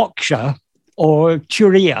called moksha, or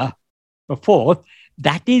turiya, the fourth,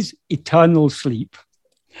 that is eternal sleep.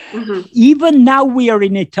 Mm-hmm. Even now we are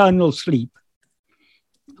in eternal sleep,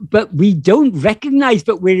 but we don't recognize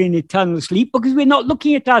that we're in eternal sleep because we're not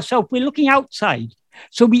looking at ourselves, we're looking outside.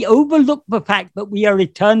 So we overlook the fact that we are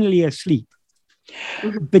eternally asleep.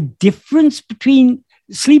 Mm-hmm. The difference between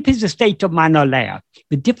sleep is a state of Manoleya.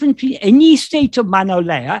 The difference between any state of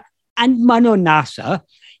Manoleya and Manonasa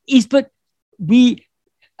is that we,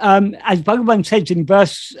 as Bhagavan says in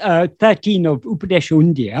verse 13 of Upadesha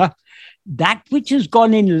Undiyya, that which has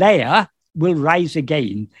gone in Laya will rise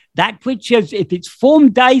again. That which has, if its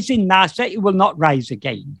form dies in Nasa, it will not rise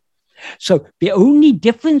again. So the only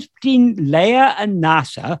difference between Laya and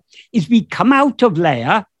Nasa is we come out of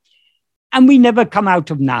Laya and we never come out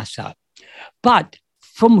of Nasa. But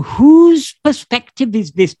from whose perspective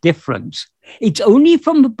is this difference? It's only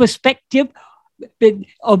from the perspective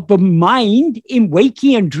of the mind in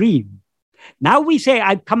waking and dream. Now we say,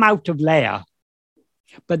 I've come out of Laya,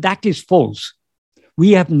 but that is false.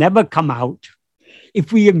 We have never come out.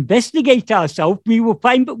 If we investigate ourselves, we will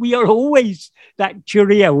find that we are always that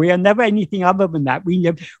turiya. We are never anything other than that.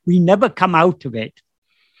 We never come out of it.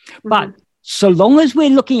 Mm-hmm. But so long as we're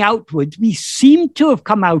looking outwards, we seem to have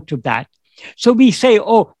come out of that. So we say,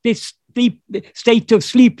 oh, this state of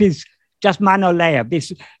sleep is just Manoleya.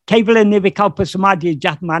 This Kevala Nirvikalpa Samadhi is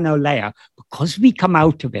just Manoleya, because we come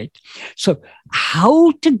out of it. So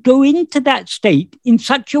how to go into that state in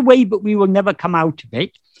such a way that we will never come out of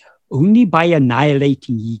it? Only by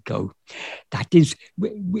annihilating ego. That is,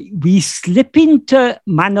 we slip into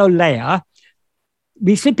Manoleya,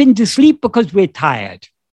 we slip into sleep because we're tired.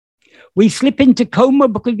 We slip into coma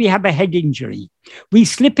because we have a head injury. We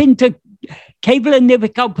slip into Kevala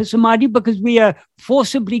Nirvikalpa Samadhi because we are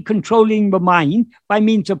forcibly controlling the mind by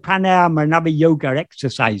means of pranayama and other yoga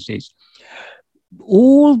exercises.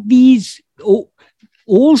 All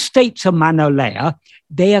states of Manoleya,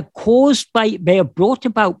 they are brought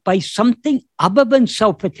about by something other than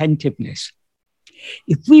self-attentiveness.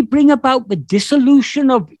 If we bring about the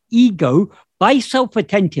dissolution of ego by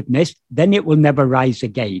self-attentiveness, then it will never rise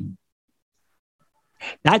again.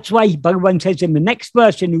 That's why Bhagavan says in the next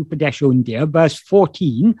verse in Upadesha, verse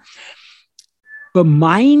 14, the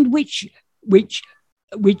mind which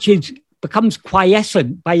becomes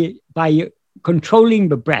quiescent by controlling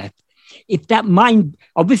the breath, if that mind,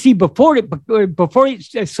 obviously before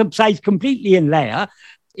it subsides completely in laya,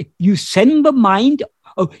 if you send the mind,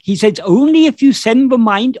 he says, only if you send the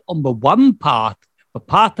mind on the one path, the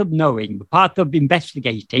path of knowing, the path of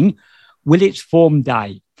investigating, will its form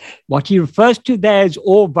die. What he refers to there is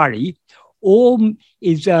orvari. Om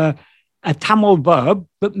is a Tamil verb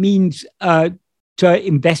that means to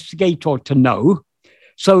investigate or to know.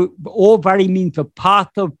 So orvari means the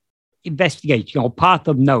path of investigating or path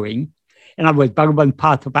of knowing. In other words, Bhagavan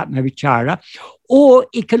path of Atmavichara. Or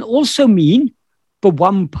it can also mean the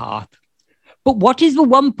one path. But what is the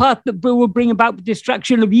one path that will bring about the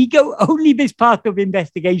destruction of ego? Only this path of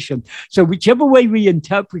investigation. So whichever way we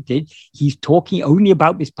interpret it, he's talking only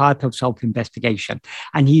about this path of self-investigation.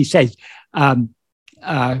 And he says, I'll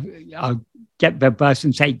get the verse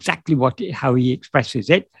and say exactly how he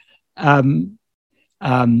expresses it. Vidikave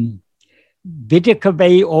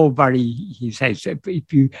orvari, he says,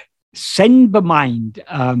 if you send the mind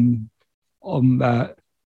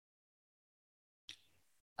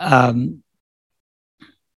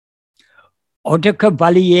Odaka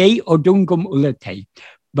valiye odungum ulate,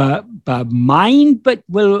 the mind that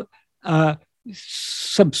will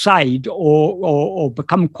subside or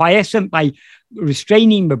become quiescent by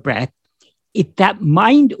restraining the breath, if that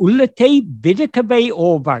mind ulate vidikave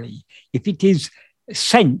orvari, if it is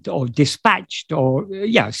sent or dispatched or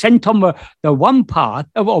sent on the one path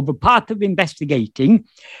or the path of investigating,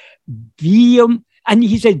 and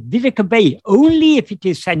he says vidikave, only if it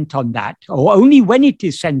is sent on that, or only when it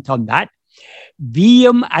is sent on that,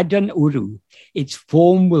 Viyam adan uru, its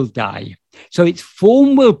form will die. So its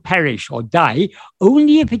form will perish or die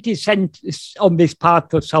only if it is sent on this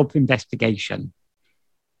path of self-investigation.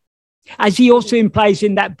 As he also implies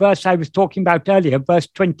in that verse I was talking about earlier, verse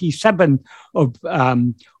 27 of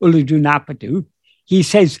Uڵḷadu Nāṛpadu, he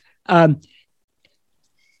says, Tan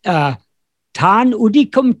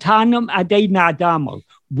udikam tanam ade nadamo,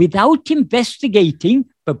 without investigating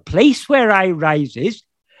the place where I rises,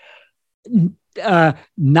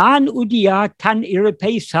 nan udia tan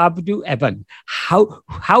iripe sabdu evan. How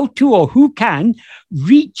to or who can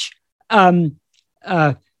reach or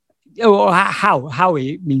how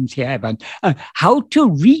it means here, Evan, how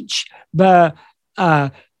to reach the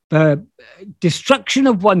destruction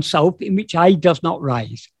of oneself in which I does not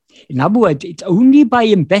rise. In other words, it's only by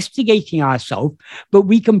investigating ourselves, but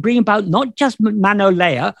we can bring about not just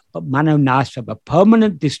manolaya, but manonasa, the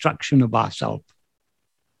permanent destruction of ourselves.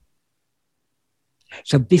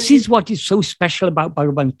 So this is what is so special about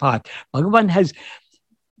Bhagavan's path. Bhagavan has,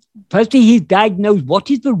 firstly, he's diagnosed what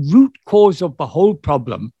is the root cause of the whole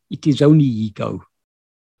problem. It is only ego.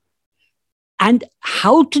 And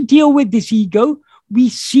how to deal with this ego? We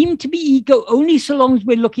seem to be ego only so long as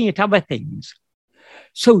we're looking at other things.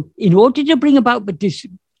 So in order to bring about the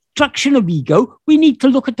destruction of ego, we need to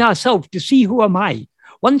look at ourselves to see who am I.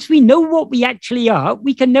 Once we know what we actually are,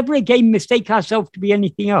 we can never again mistake ourselves to be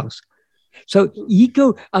anything else. So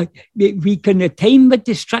ego, we can attain the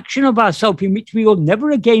destruction of ourselves in which we will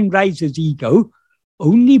never again rise as ego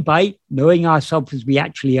only by knowing ourselves as we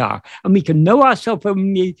actually are. And we can know ourselves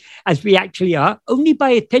only as we actually are only by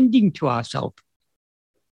attending to ourselves.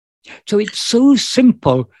 So it's so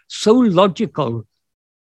simple, so logical.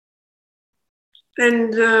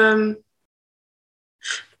 And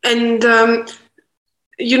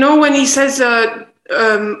you know, when he says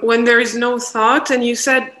when there is no thought, and you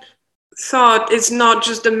said thought is not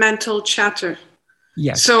just a mental chatter.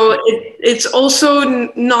 Yes. So it's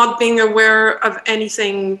also not being aware of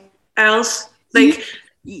anything else. Like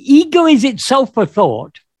ego is itself a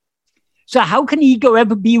thought. So how can ego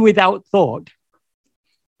ever be without thought?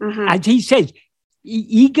 Mm-hmm. As he says,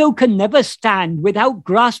 ego can never stand without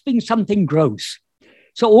grasping something gross.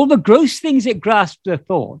 So all the gross things it grasps are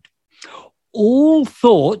thought. All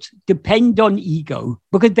thoughts depend on ego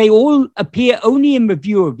because they all appear only in the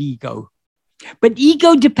view of ego. But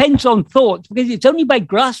ego depends on thoughts because it's only by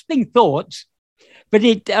grasping thoughts, but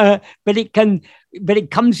it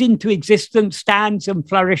comes into existence, stands and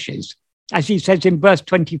flourishes, as he says in verse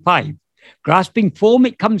 25. Grasping form,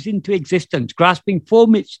 it comes into existence. Grasping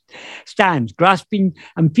form, it stands. Grasping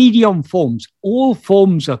amphidion forms. All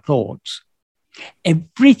forms are thoughts.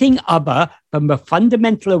 Everything other than the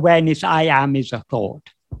fundamental awareness I am is a thought.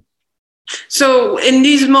 So in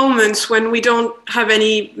these moments when we don't have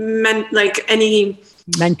any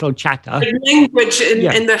mental chatter, like language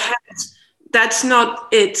in the head, that's not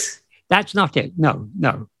it. That's not it. No.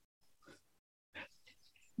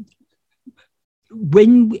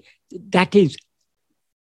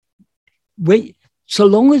 So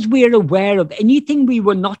long as we're aware of anything we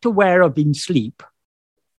were not aware of in sleep,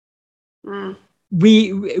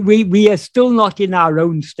 we are still not in our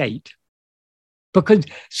own state. Because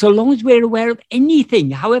so long as we're aware of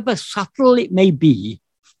anything, however subtle it may be,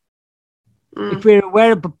 if we're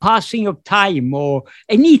aware of the passing of time or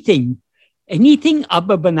anything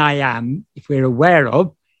other than I am, if we're aware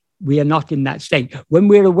of, we are not in that state. When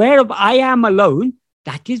we're aware of I am alone,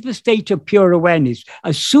 that is the state of pure awareness.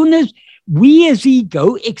 As soon as we as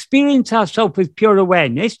ego experience ourselves as pure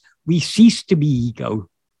awareness, we cease to be ego.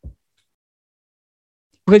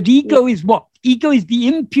 Because ego is what? Ego is the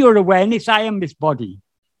impure awareness, I am this body.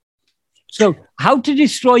 So how to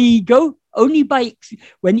destroy ego? Only by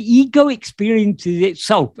when ego experiences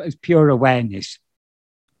itself as pure awareness.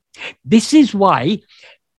 This is why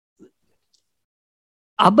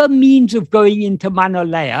other means of going into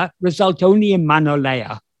Manolaya result only in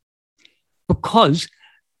Manolaya. Because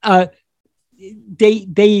in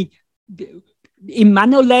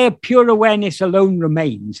Manolaya, pure awareness alone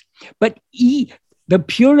remains. But the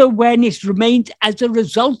pure awareness remains as a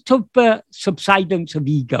result of the subsidence of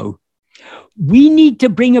ego. We need to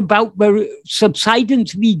bring about the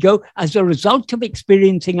subsidence of ego as a result of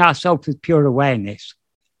experiencing ourselves as pure awareness.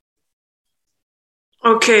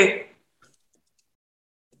 Okay.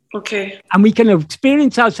 And we can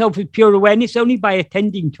experience ourselves as pure awareness only by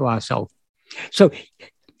attending to ourselves. So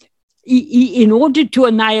in order to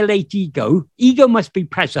annihilate ego, ego must be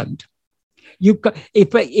present.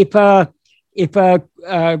 If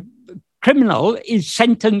a criminal is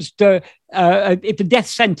sentenced to, if a death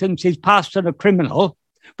sentence is passed on a criminal,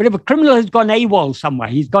 but if a criminal has gone AWOL somewhere,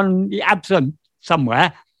 he's gone absent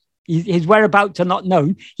somewhere, his whereabouts are not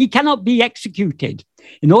known, he cannot be executed.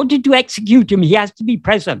 In order to execute him, he has to be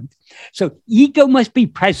present. So ego must be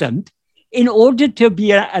present in order to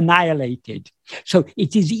be annihilated. So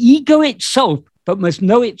it is ego itself, but must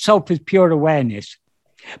know itself as pure awareness.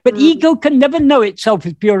 But ego can never know itself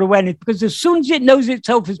as pure awareness, because as soon as it knows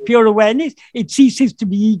itself as pure awareness, it ceases to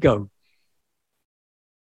be ego.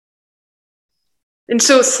 And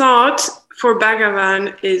so thought for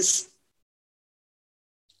Bhagavan is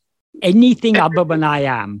anything other than I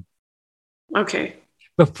am. Okay.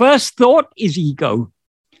 The first thought is ego.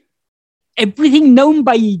 Everything known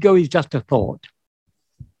by ego is just a thought.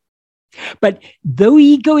 But though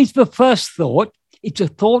ego is the first thought, it's a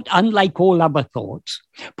thought unlike all other thoughts,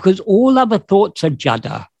 because all other thoughts are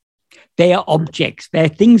jada. They are objects. They're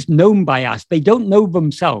things known by us. They don't know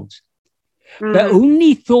themselves. The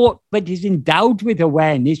only thought that is endowed with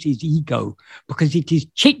awareness is ego, because it is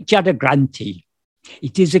chit jada granti.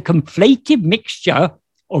 It is a conflated mixture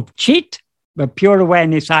of chit, the pure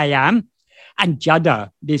awareness I am, and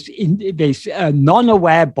jada, this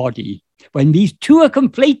non-aware body. When these two are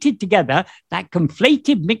conflated together, that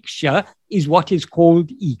conflated mixture is what is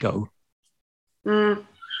called ego. And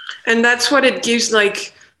that's what it gives,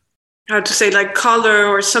 like, how to say, like color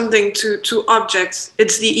or something to objects.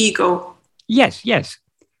 It's the ego. Yes.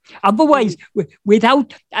 Otherwise,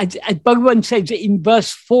 without, as Bhagavan says in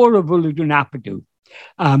verse 4 of Uḷḷadu Nāṛpadu,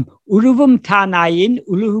 Uruvam Tānayin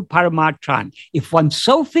Uluhu Paramatran. If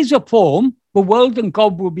oneself is a form, the world and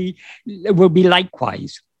God will be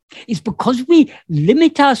likewise. It's because we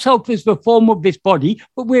limit ourselves as the form of this body,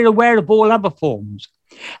 but we're aware of all other forms.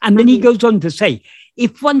 And then he goes on to say,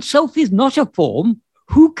 if oneself is not a form,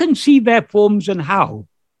 who can see their forms and how?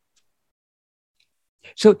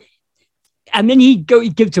 So, and then he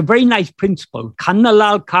gives a very nice principle,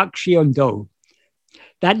 Kannalal Kakshiondo.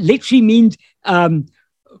 That literally means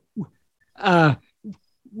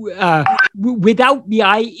without the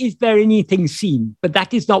eye, is there anything seen? But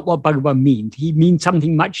that is not what Bhagavan means. He means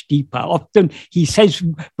something much deeper. Often he says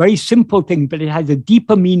very simple things, but it has a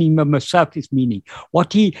deeper meaning than the surface meaning.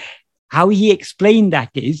 How he explained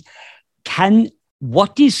that is, can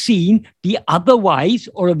what is seen be otherwise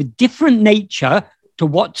or of a different nature to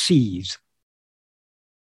what sees?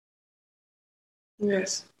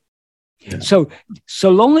 Yes. Yeah. So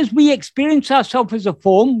long as we experience ourselves as a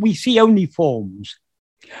form, we see only forms.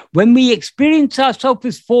 When we experience ourselves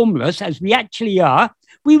as formless, as we actually are,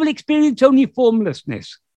 we will experience only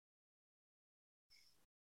formlessness.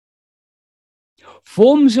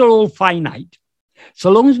 Forms are all finite.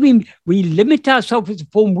 So long as we limit ourselves as a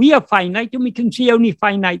form, we are finite and we can see only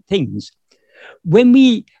finite things. When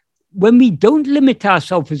we don't limit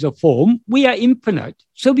ourselves as a form, we are infinite.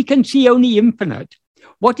 So we can see only infinite.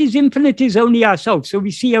 What is infinite is only ourselves. So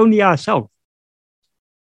we see only ourselves.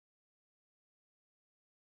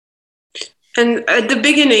 And at the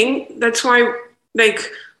beginning, that's why,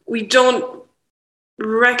 like, we don't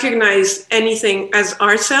recognize anything as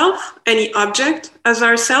ourself, any object as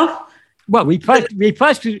ourself. Well, we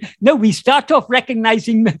start off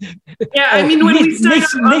recognizing. Yeah, I mean, when we start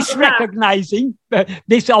misrecognizing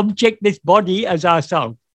this object, this body as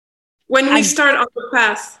ourselves. When we start on the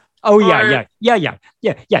path. Oh, yeah.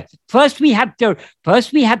 First, we have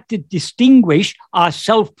to distinguish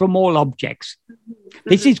ourselves from all objects. Mm-hmm.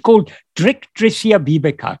 This is called Drik Drisya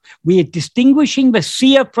Viveka. We are distinguishing the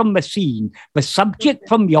seer from the seen, the subject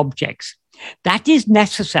from the objects. That is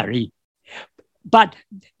necessary. But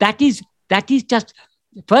that is just,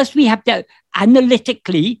 first we have to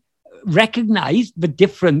analytically recognize the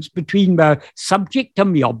difference between the subject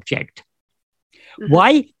and the object. Mm-hmm.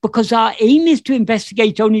 Why? Because our aim is to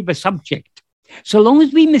investigate only the subject. So long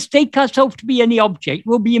as we mistake ourselves to be any object,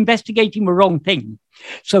 we'll be investigating the wrong thing.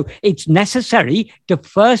 So it's necessary to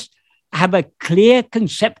first have a clear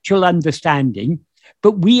conceptual understanding,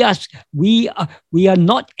 but we are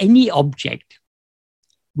not any object.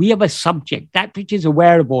 We have a subject, that which is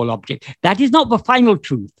aware of all objects. That is not the final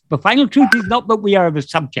truth. The final truth is not that we are a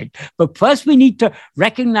subject. But first we need to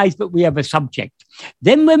recognize that we have a subject.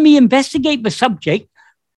 Then when we investigate the subject,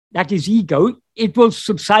 that is ego, it will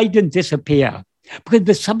subside and disappear. Because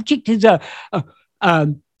the subject is a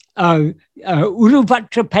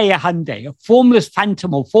Uruvatra Hande, a formless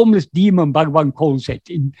phantom or formless demon, Bhagavan calls it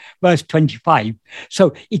in verse 25.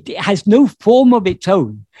 So it has no form of its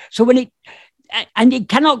own. So when it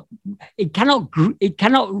cannot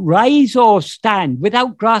rise or stand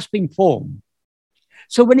without grasping form.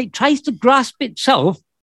 So when it tries to grasp itself,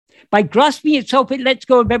 by grasping itself, it lets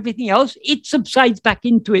go of everything else. It subsides back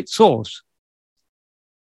into its source.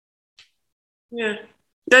 Yeah,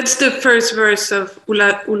 that's the first verse of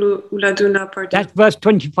Uළḷadu Nāṛpadu. That's verse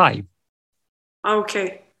 25.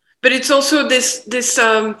 Okay, but it's also this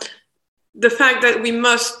the fact that we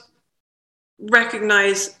must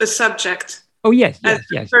recognize a subject. Oh, yes.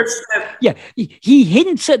 First step. Yeah, he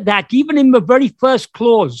hints at that even in the very first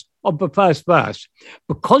clause of the first verse.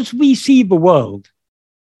 Because we see the world.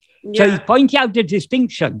 Yeah. So he's pointing out the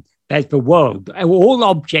distinction. There's the world. All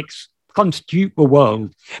objects constitute the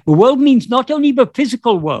world. The world means not only the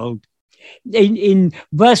physical world. In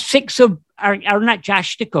verse 6 of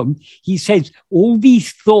Arunachashtakam, he says, all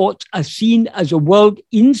these thoughts are seen as a world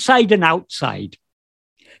inside and outside.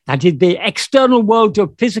 That is the external world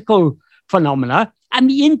of physical phenomena and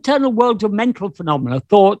the internal world of mental phenomena,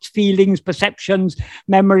 thoughts, feelings, perceptions,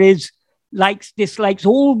 memories, likes, dislikes,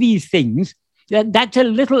 all these things. That's a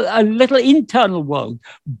little internal world.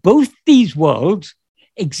 Both these worlds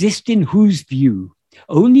exist in whose view?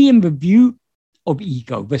 Only in the view of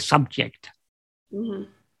ego, the subject.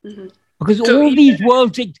 Mm-hmm. Mm-hmm. Because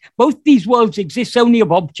both these worlds exist only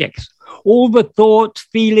of objects. All the thoughts,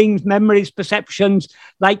 feelings, memories, perceptions,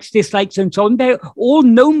 likes, dislikes, and so on, they're all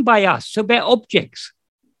known by us, so they're objects.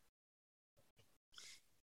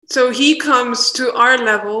 So he comes to our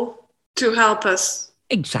level to help us.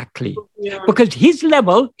 Exactly. Yeah. Because his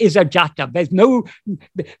level is Uḷḷadu.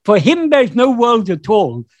 For him, there's no world at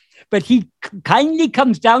all. But he kindly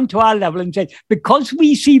comes down to our level and says, because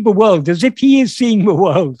we see the world as if he is seeing the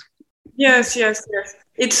world. Yes.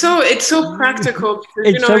 It's so practical.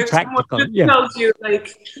 Because, it's so practical. Someone tells you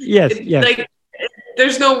like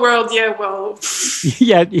there's no world. Yeah, well.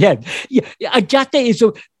 yeah. Uḷḷadu is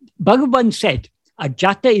Bhagavan said,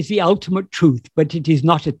 Uḷḷadu is the ultimate truth, but it is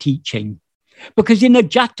not a teaching. Because in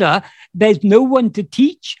Uḷḷadu, there's no one to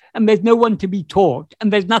teach and there's no one to be taught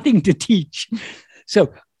and there's nothing to teach.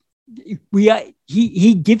 So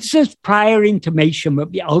he gives us prior intimation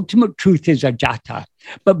that the ultimate truth is Uḷḷadu.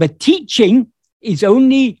 But the teaching is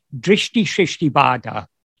only Drishti Shrishti Vada.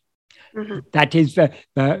 Mm-hmm. That is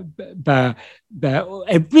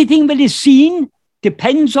everything that is seen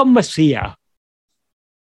depends on the seer.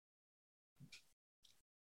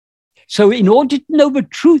 So in order to know the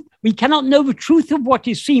truth, we cannot know the truth of what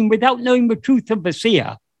is seen without knowing the truth of the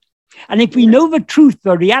seer. And if we know the truth,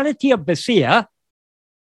 the reality of the seer,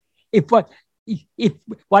 if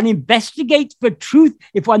one investigates the truth,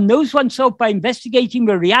 if one knows oneself by investigating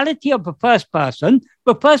the reality of the first person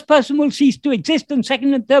will cease to exist and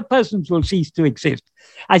second and third persons will cease to exist,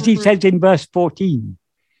 as he says in verse 14.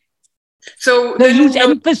 So he's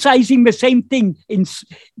emphasizing the same thing.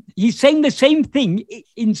 He's saying the same thing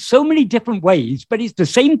in so many different ways, but it's the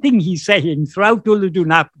same thing he's saying throughout Uḷḷadu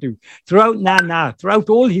Nāṛpadu, throughout Nāna, throughout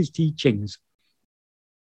all his teachings.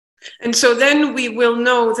 And so then we will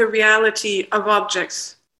know the reality of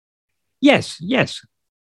objects. Yes.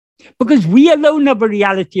 Because we alone have a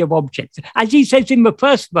reality of objects. As he says in the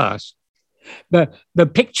first verse, The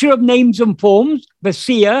picture of names and forms, the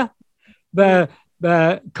seer, the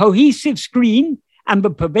cohesive screen, and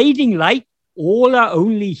the pervading light, all are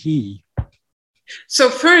only he. So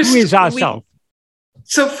first, who is ourself.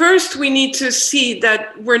 So first we need to see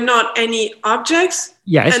that we're not any objects.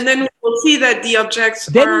 Yes. And then we'll see that the objects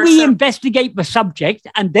then are we investigate the subject,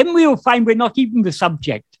 and then we will find we're not even the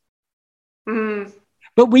subject. Mm.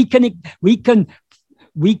 But we can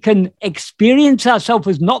experience ourselves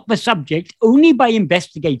as not the subject only by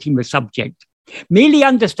investigating the subject. Merely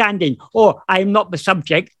understanding, oh, I am not the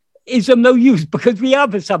subject, is of no use, because we are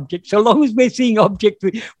the subject. So long as we're seeing objects,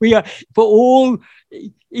 we are, for all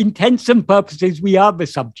intents and purposes, we are the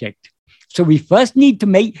subject. So we first need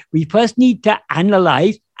to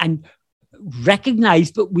analyze and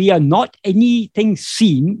recognize that we are not anything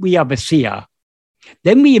seen, we are the seer.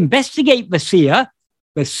 Then we investigate the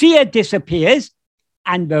seer disappears,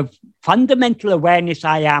 and the fundamental awareness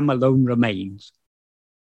I am alone remains.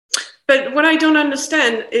 But what I don't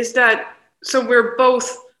understand is that, so we're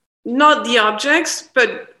both not the objects,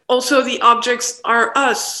 but also the objects are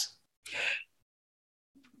us.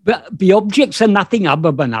 But the objects are nothing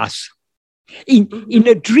other than us. In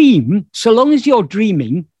a dream, so long as you're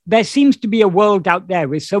dreaming, there seems to be a world out there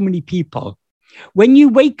with so many people. When you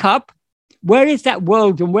wake up, where is that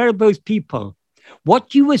world and where are those people?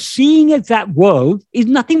 What you were seeing as that world is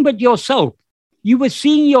nothing but yourself. You were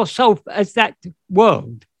seeing yourself as that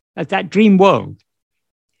world, as that dream world.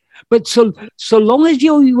 But so long as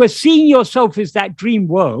you were seeing yourself as that dream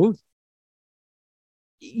world,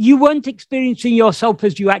 you weren't experiencing yourself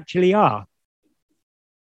as you actually are.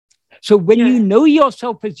 So when you know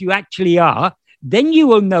yourself as you actually are, then you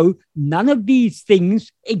will know none of these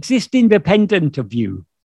things exist independent of you.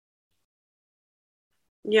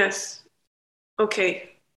 Yes. Okay.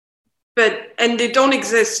 And they don't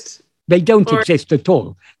exist. They don't exist at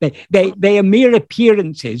all. They are mere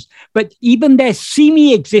appearances, but even their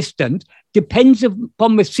semi-existence depends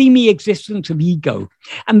upon the semi-existence of ego.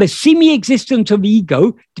 And the semi-existence of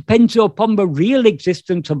ego depends upon the real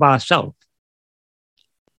existence of ourself.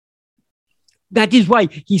 That is why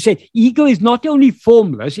he said ego is not only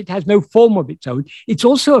formless, it has no form of its own, it's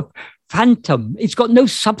also a phantom. It's got no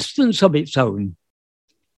substance of its own.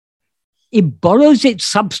 It borrows its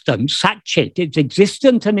substance, Sat-Chit, its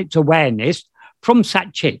existence and its awareness, from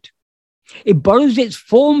Sat-Chit. It borrows its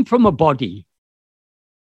form from a body.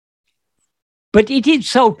 But it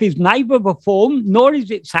itself is neither the form nor is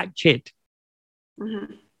it Sat-Chit.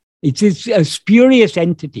 Mm-hmm. It is a spurious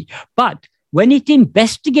entity. But when it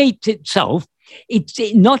investigates itself, it's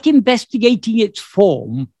not investigating its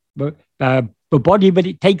form, the body that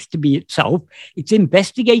it takes to be itself. It's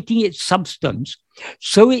investigating its substance.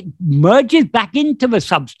 So it merges back into the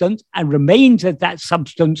substance and remains as that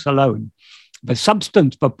substance alone. The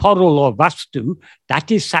substance, the parul or vastu, that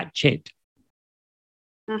is Sat-Chit.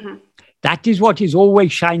 Mm-hmm. That is what is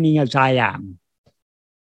always shining as I am.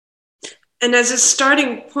 And as a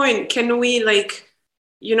starting point, can we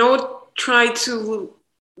try to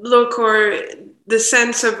look, or the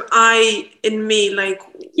sense of I in me,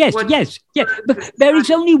 Yes. But there is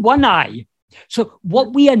only one I. So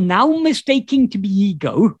what we are now mistaking to be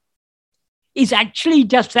ego is actually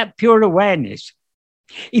just that pure awareness.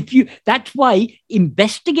 That's why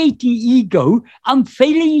investigating ego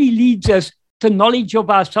unfailingly leads us to knowledge of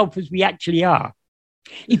ourselves as we actually are.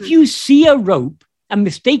 Mm-hmm. If you see a rope and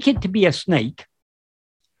mistake it to be a snake,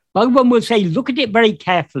 Bhagavan will say, look at it very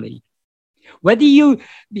carefully.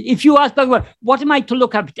 If you ask Bhagavan, what am I to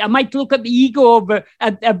look at? Am I to look at the ego of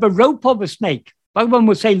the rope or the snake? Bhagavan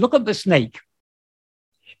will say, look at the snake.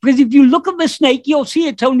 Because if you look at the snake, you'll see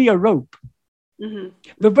it's only a rope. Mm-hmm.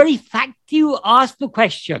 The very fact you ask the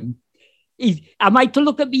question, am I to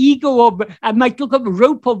look at the ego or am I to look at the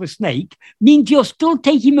rope or the snake, means you're still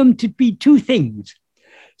taking them to be two things.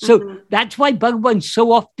 So that's why Bhagavan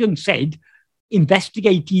so often said,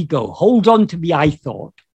 investigate ego, hold on to the I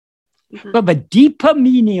thought. Mm-hmm. But the deeper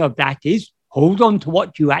meaning of that is hold on to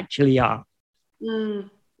what you actually are.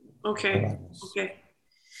 Okay.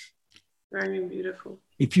 Very beautiful.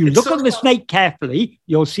 If you look at the snake carefully,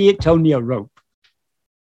 you'll see it's only a rope.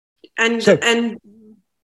 So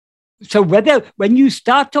when you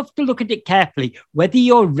start off to look at it carefully, whether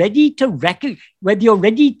you're ready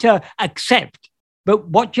to accept, but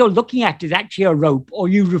what you're looking at is actually a rope, or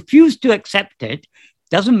you refuse to accept it,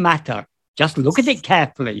 doesn't matter. Just look at it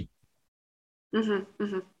carefully. Mm-hmm,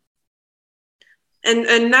 mm-hmm.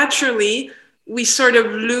 And naturally, we sort of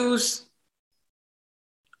lose,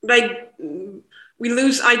 we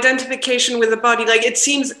lose identification with the body. It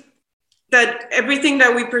seems that everything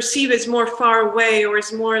that we perceive is more far away, or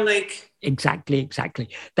is more Exactly.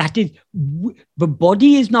 That is, the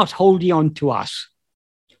body is not holding on to us.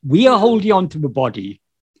 We are holding on to the body.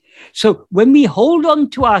 So when we hold on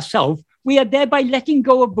to ourselves, we are thereby letting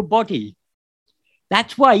go of the body.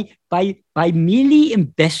 That's why by merely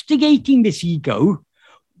investigating this ego,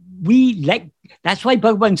 that's why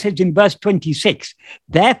Bhagavan says in verse 26,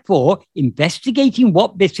 therefore, investigating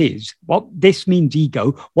what this means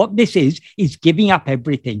ego, what this is giving up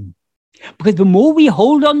everything. Because the more we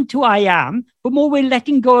hold on to I am, the more we're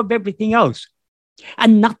letting go of everything else.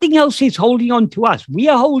 And nothing else is holding on to us. We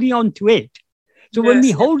are holding on to it. So when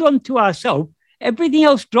we hold on to ourselves, everything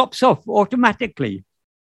else drops off automatically.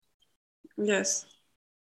 Yes.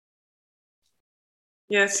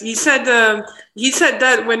 Yes, he said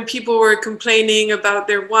that when people were complaining about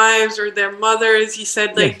their wives or their mothers, he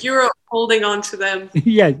said, like, you're holding on to them.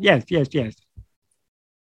 Yes.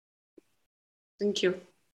 Thank you.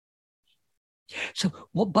 So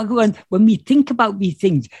what Bhagavan, when we think about these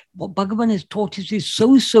things, what Bhagavan has taught us is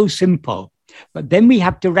so simple. But then we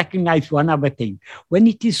have to recognize one other thing. When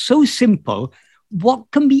it is so simple,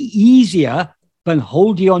 what can be easier than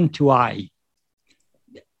holding on to I?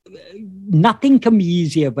 Nothing can be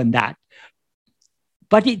easier than that.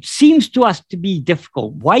 But it seems to us to be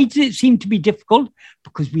difficult. Why does it seem to be difficult?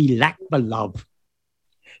 Because we lack the love.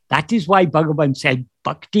 That is why Bhagavan said,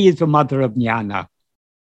 Bhakti is the mother of jnana.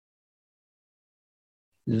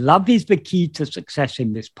 Love is the key to success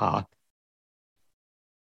in this path.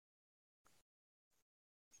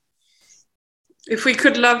 If we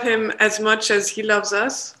could love him as much as he loves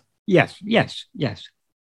us. Yes.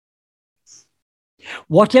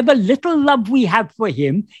 Whatever little love we have for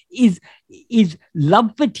him is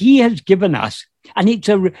love that he has given us, and it's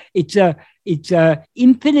a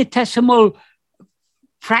infinitesimal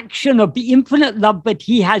fraction of the infinite love that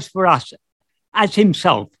he has for us as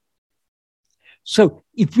himself. So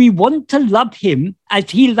if we want to love him as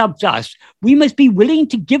he loves us, we must be willing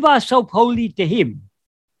to give ourselves wholly to him.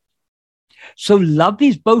 So love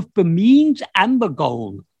is both the means and the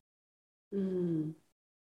goal.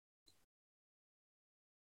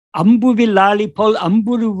 Amburu lalipol,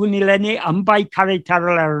 amburu vunilene, ambai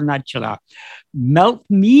karitarala. Melt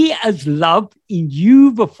me as love, in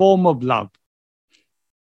you the form of love.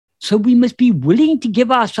 So we must be willing to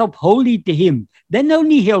give ourselves wholly to him. Then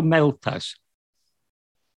only he'll melt us.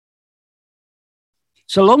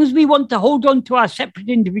 So long as we want to hold on to our separate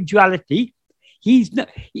individuality,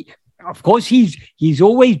 of course, he's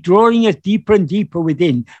always drawing us deeper and deeper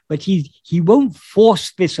within, but he won't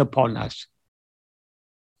force this upon us.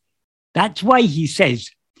 That's why he says,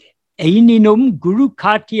 Eininum Guru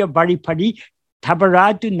Kartiya Varipari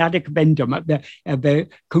Tabaradu Nadakbendam. At the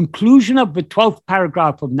conclusion of the 12th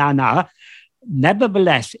paragraph of Nana,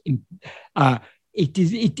 nevertheless, it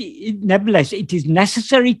is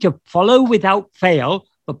necessary to follow without fail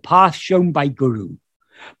the path shown by Guru.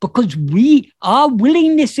 Because our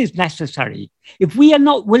willingness is necessary. If we are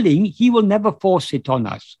not willing, he will never force it on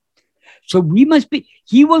us. So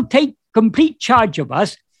he will take complete charge of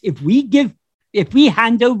us if we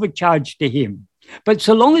hand over charge to him. But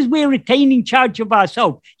so long as we're retaining charge of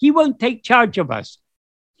ourselves, he won't take charge of us.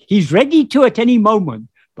 He's ready to at any moment,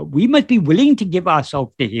 but we must be willing to give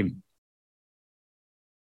ourselves to him.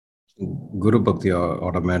 Guru Bhakti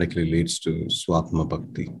automatically leads to Swatma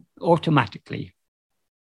Bhakti. Automatically.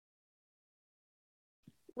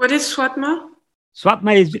 What is Swatma?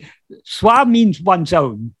 Swa means one's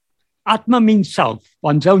own. Atma means self,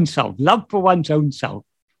 one's own self, love for one's own self.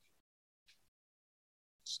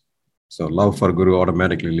 So love for Guru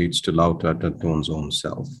automatically leads to love to one's own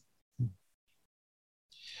self.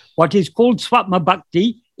 What is called Swatma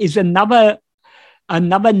Bhakti is another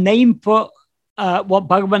name for what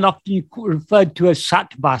Bhagavan often referred to as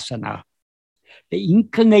Sat Vasana, the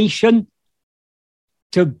inclination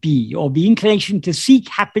to be, or the inclination to seek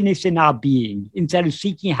happiness in our being, instead of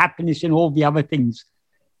seeking happiness in all the other things,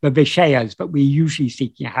 the Vishayas, but we're usually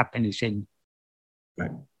seeking happiness in.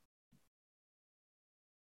 Right.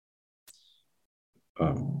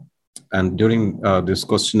 And during this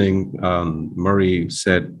questioning, Murray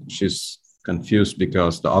said she's confused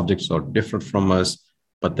because the objects are different from us,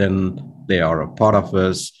 but then they are a part of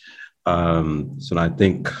us. So I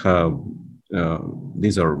think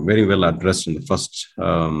these are very well addressed in the first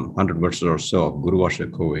 100 verses or so of Guru Vasha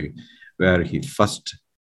Kove, where he first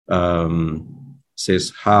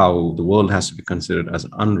says how the world has to be considered as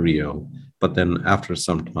unreal, but then after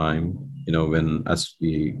some time, as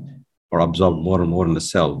we are absorbed more and more in the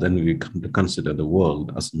self, then we come to consider the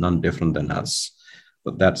world as none different than us.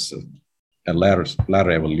 But that's a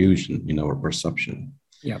latter evolution in our perception.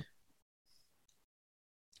 Yeah.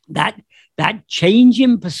 that change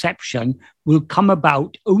in perception will come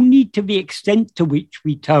about only to the extent to which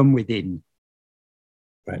we turn within.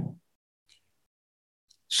 Right.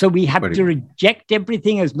 So we have to reject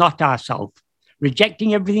everything as not ourself.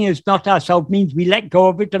 Rejecting everything as not ourself means we let go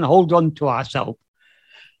of it and hold on to ourself.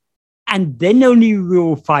 And then only we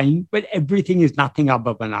will find that everything is nothing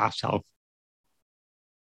other than ourself.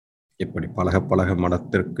 எப்படி பலக பலக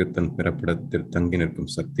மடத்திற்கு தன் பிறப்பிடத்தில் தங்கி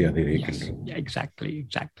நிற்கும் சக்தி அதை இருக்கின்றது. Exactly.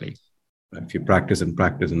 If you practice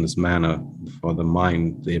in this manner, for the mind,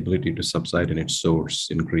 the ability to subside in its source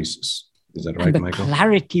increases. Is that right, Michael? The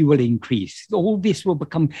clarity will increase. All this will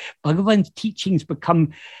become, Bhagavan's teachings become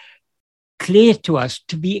clear to us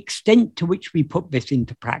to the extent to which we put this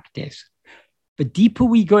into practice. The deeper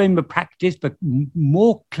we go in the practice, the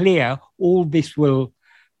more clear all this will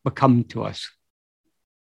become to us.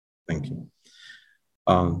 Thank you.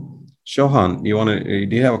 Shohan,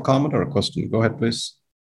 do you have a comment or a question? Go ahead, please.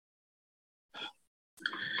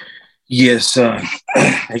 Yes,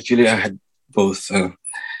 actually I had both.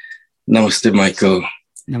 Namaste, Michael.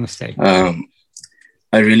 Namaste.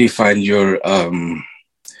 I really find your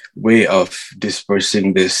way of dispersing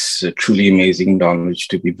this truly amazing knowledge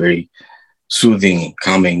to be very soothing,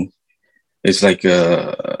 calming. It's like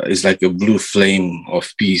a blue flame of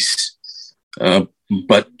peace.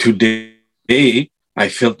 But today I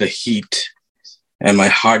felt the heat and my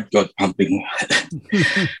heart got pumping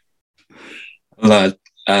a lot.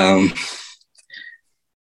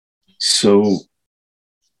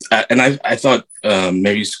 And I thought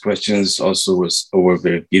Mary's questions also were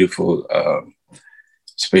very beautiful,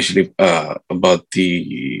 especially about the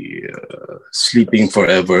sleeping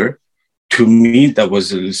forever. To me, that was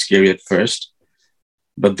a little scary at first.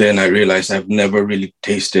 But then I realized I've never really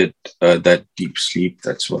tasted that deep sleep.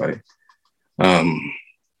 That's why.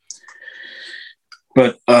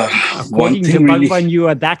 But one according thing to really, Bhagavan, you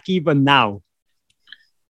are that even now.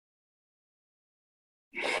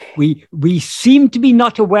 We seem to be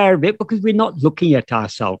not aware of it because we're not looking at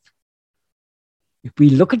ourselves. If we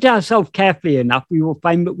look at ourselves carefully enough, we will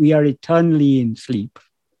find that we are eternally in sleep.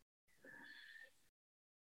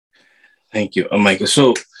 Thank you, Michael.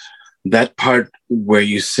 So that part where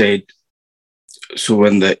you said, so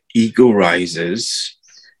when the ego rises,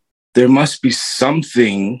 there must be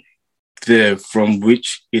something there from which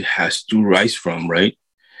it has to rise from, right?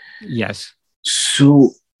 Yes.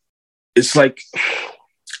 So it's like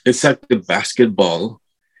the basketball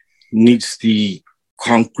needs the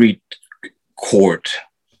concrete court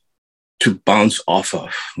to bounce off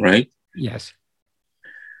of, right? Yes.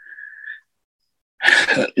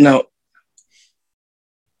 Now,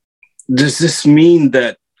 does this mean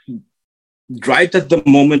that right at the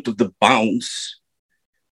moment of the bounce,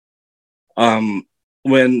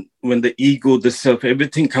 when the ego, the self,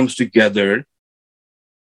 everything comes together,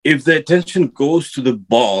 if the attention goes to the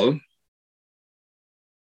ball,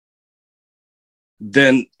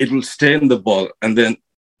 then it will stay in the ball. And then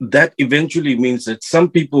that eventually means that some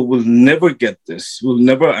people will never get this, will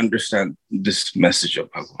never understand this message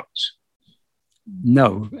of Bhagavan's.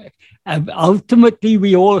 No. Ultimately,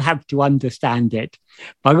 we all have to understand it.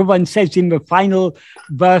 Bhagavan says in the final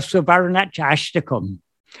verse of Arunachal Ashtakam,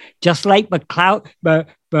 just like the cloud,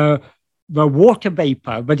 the water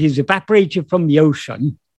vapor that is evaporated from the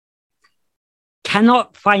ocean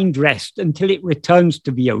cannot find rest until it returns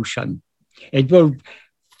to the ocean. It will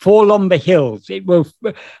fall on the hills. It will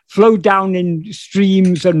flow down in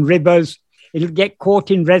streams and rivers. It'll get caught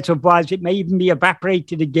in reservoirs. It may even be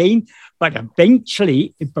evaporated again. But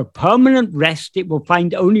eventually, for permanent rest, it will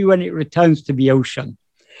find only when it returns to the ocean.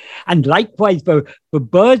 And likewise, the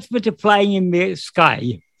birds that are flying in the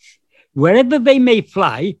sky, wherever they may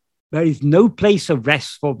fly, there is no place of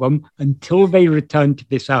rest for them until they return to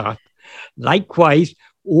this earth. Likewise,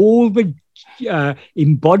 all the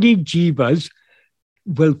embodied jivas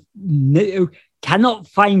cannot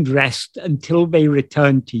find rest until they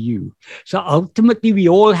return to you. So ultimately, we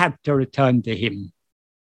all have to return to him.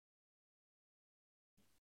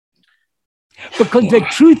 Because the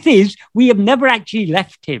truth is, we have never actually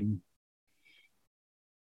left him.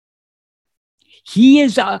 He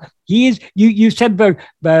is. You said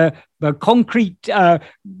the concrete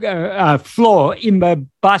floor in the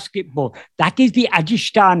basketball. That is the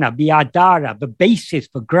adhisthana, the adhara, the basis,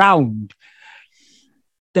 the ground.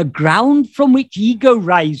 The ground from which ego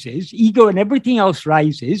rises, ego and everything else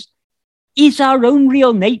rises, is our own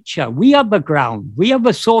real nature. We are the ground. We are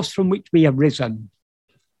the source from which we have risen.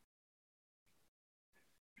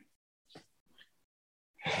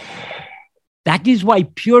 That is why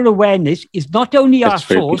pure awareness is not only our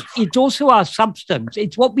source, it's also our substance.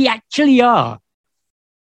 It's what we actually are.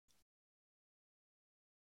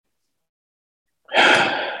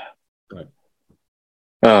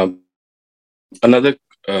 Another,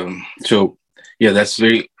 so yeah, that's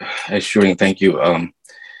very assuring. Thank you.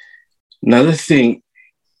 Another thing,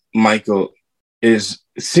 Michael, is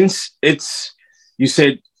since you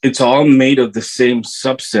said it's all made of the same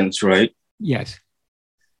substance, right? Yes.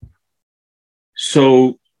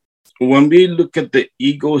 So when we look at the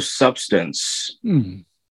ego substance,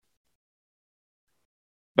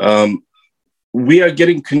 we are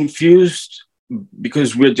getting confused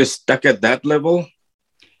because we're just stuck at that level.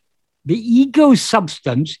 The ego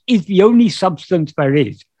substance is the only substance there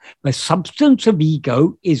is. The substance of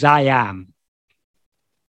ego is I am.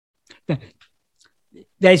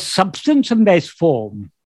 There's substance and there's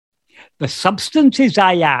form. The substance is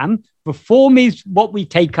I am. The form is what we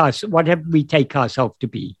take us, whatever we take ourselves to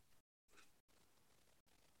be.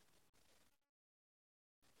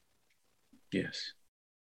 Yes.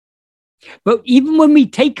 But even when we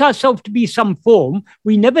take ourselves to be some form,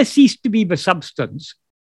 we never cease to be the substance.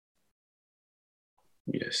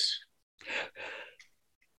 Yes.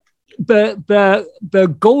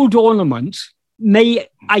 The gold ornaments may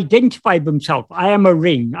identify themselves. I am a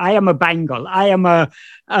ring. I am a bangle. I am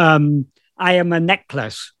a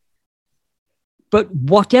necklace. But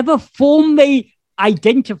whatever form they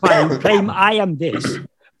identify and claim, I am this.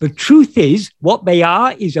 The truth is, what they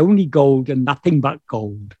are is only gold and nothing but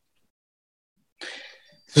gold.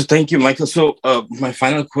 So thank you, Michael. So my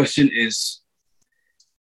final question is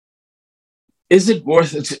it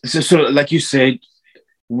worth it? So like you said,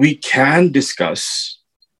 we can discuss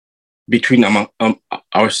between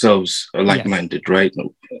ourselves, like-minded, right,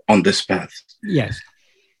 on this path. Yes.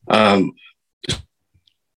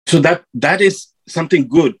 So that is something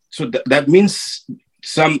good. So that means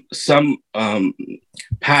some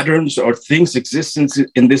patterns or things exist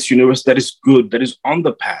in this universe that is good, that is on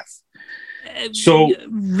the path. So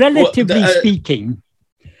relatively speaking,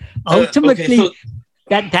 ultimately,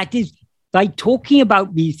 that is, by talking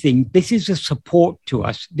about these things, this is a support to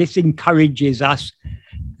us. This encourages us.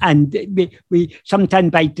 And we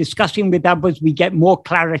sometimes, by discussing with others, we get more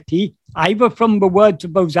clarity, either from the words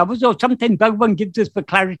of those others, or sometimes Bhagavan gives us the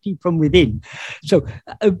clarity from within. So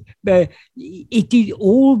it is,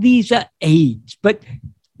 all these are aids, but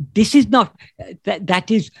this is not, that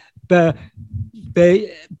is the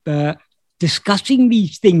discussing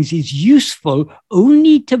these things is useful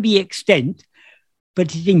only to the extent,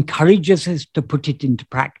 but it encourages us to put it into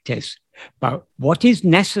practice. But what is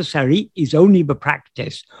necessary is only the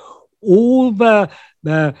practice. All the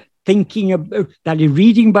thinking of, that is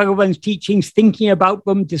reading Bhagavan's teachings, thinking about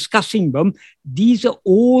them, discussing them, these are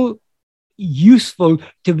all useful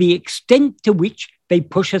to the extent to which they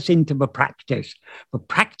push us into the practice. The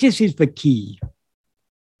practice is the key.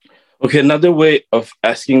 Okay, another way of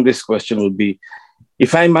asking this question would be,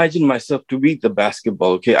 if I imagine myself to be the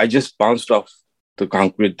basketball, okay, I just bounced off the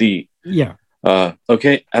concrete,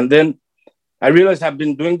 okay, and then I realized I've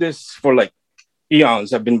been doing this for like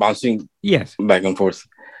eons. I've been bouncing back and forth.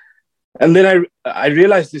 And then I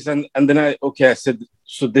realized this, and then I said,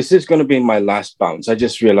 so this is going to be my last bounce. I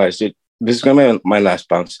just realized it. This is going to be my last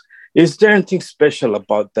bounce. Is there anything special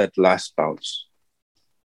about that last bounce?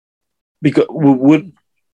 Because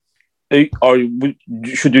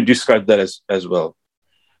should you describe that as well?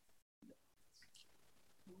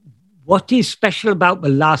 What is special about the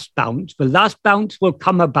last bounce? The last bounce will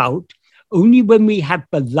come about only when we have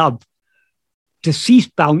the love to cease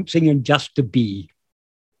bouncing and just to be.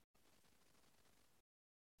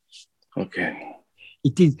 Okay.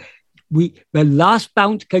 It is, the last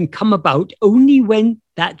bounce can come about only when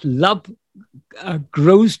that love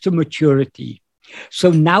grows to maturity.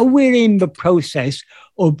 So now we're in the process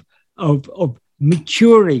of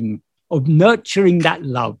maturing, of nurturing that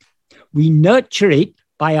love. We nurture it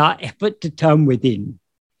by our effort to turn within.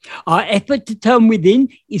 Our effort to turn within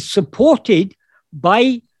is supported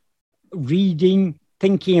by reading,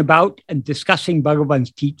 thinking about, and discussing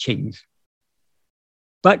Bhagavan's teachings.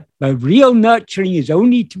 But the real nurturing is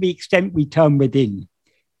only to the extent we turn within.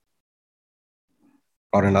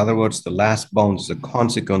 Or in other words, the last bounce is a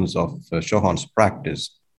consequence of Chauhan's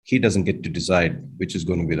practice. He doesn't get to decide which is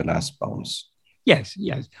going to be the last bounce. Yes.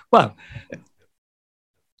 Well,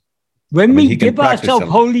 when we give ourselves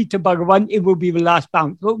wholly to Bhagavan, it will be the last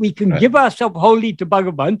bounce. But we can give ourselves wholly to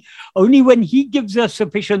Bhagavan only when he gives us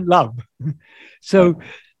sufficient love. So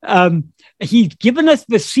he's given us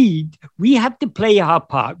the seed. We have to play our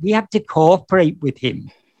part. We have to cooperate with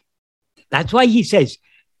him. That's why he says,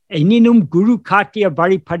 Eninum guru kartiya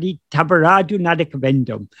varipadi Uḷḷadu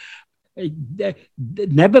Nāṛpadu.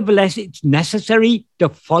 Nevertheless, it's necessary to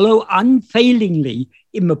follow unfailingly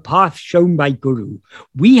in the path shown by Guru.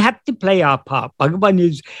 We have to play our part.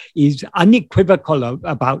 Bhagavan is unequivocal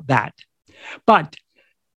about that. But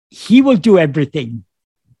he will do everything.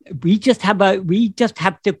 We just have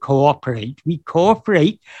to cooperate. We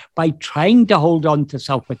cooperate by trying to hold on to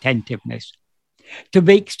self-attentiveness. To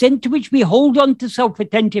the extent to which we hold on to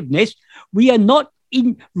self-attentiveness, we are not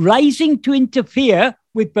rising to interfere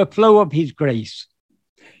with the flow of his grace.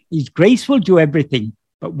 His grace will do everything,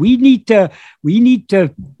 but we need to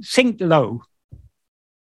sink low.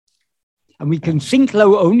 And we can sink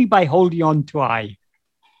low only by holding on to I.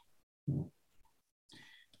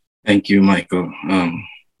 Thank you, Michael.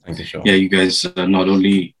 Thank you, Sean. Yeah, you guys not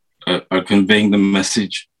only are conveying the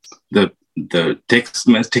message, the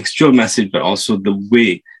textual message, but also the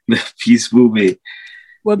way, the peaceful way.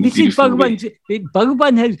 Well, this is Bhagavan's.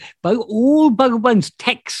 All Bhagavan's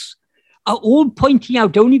texts are all pointing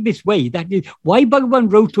out only this way. That is why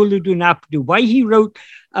Bhagavan wrote Uڵḷadu Nāṛpadu, why he wrote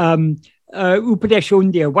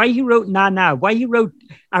Upadeshondya, why he wrote Nana, why he wrote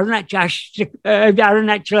Arunachala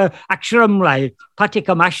Aksharamlai,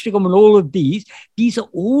 Patikam, Ashtakam, and all of these. These are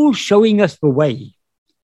all showing us the way.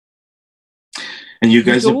 And you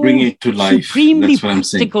guys are bringing it to life. Supremely That's what I'm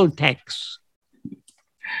saying. practical texts.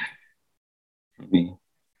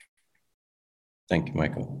 Thank you,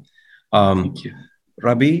 Michael. Thank you.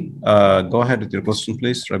 Rabi, go ahead with your question,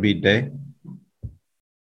 please. Rabi Day.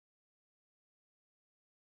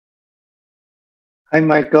 Hi,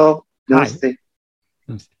 Michael. Namaste.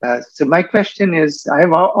 So my question is,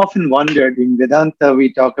 I've often wondered, in Vedanta,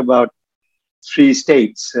 we talk about three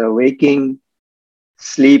states, waking,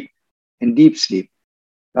 sleep, and deep sleep,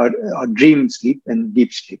 or dream sleep and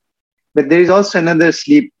deep sleep. But there is also another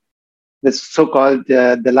sleep that's so-called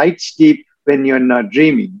the light sleep when you're not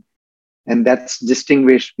dreaming. And that's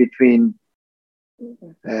distinguished between,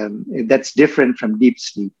 that's different from deep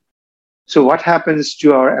sleep. So what happens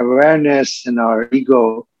to our awareness and our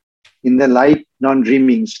ego in the light,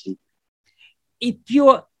 non-dreaming sleep? If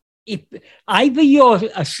either you're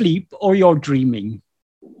asleep or you're dreaming,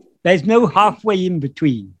 there's no halfway in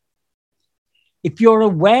between. If you're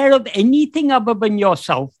aware of anything other than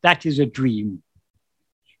yourself, that is a dream.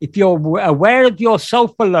 If you're aware of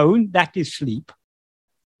yourself alone, that is sleep.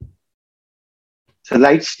 So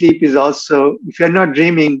light sleep is also, if you're not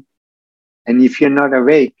dreaming and if you're not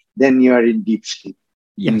awake, then you are in deep sleep.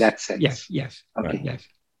 Yes, in that sense. Yes. Okay. Yes.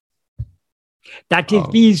 That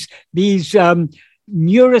is these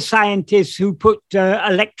neuroscientists who put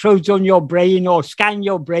electrodes on your brain or scan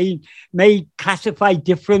your brain may classify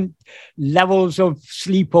different levels of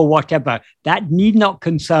sleep or whatever. That need not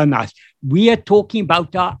concern us. We are talking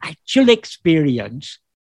about our actual experience.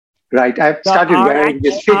 Right. I've started wearing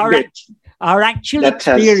this Fitbit. Our actual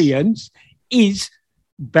experience is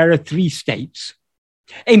there are three states.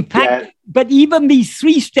 In fact, but even these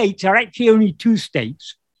three states are actually only two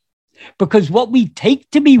states. Because what we take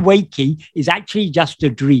to be waking is actually just a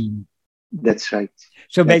dream. That's right.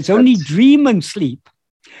 So there's only dream and sleep.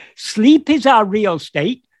 Sleep is our real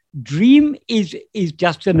state. Dream is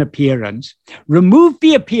just an appearance. Remove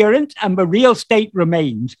the appearance and the real state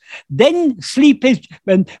remains. Then sleep is,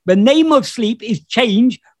 when the name of sleep is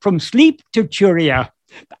changed from sleep to turiya.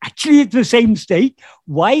 Actually, it's the same state.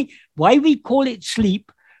 Why we call it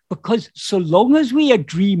sleep? Because so long as we are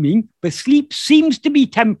dreaming, the sleep seems to be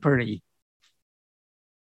temporary.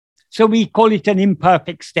 So we call it an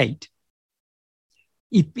imperfect state.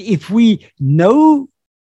 If we know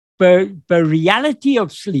the reality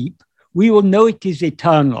of sleep, we will know it is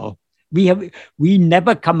eternal. We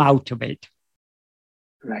never come out of it.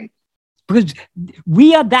 Right. Because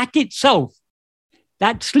we are that itself.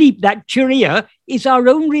 That sleep, that turiya, is our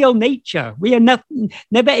own real nature. We are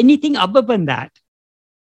never anything other than that.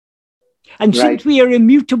 And since we are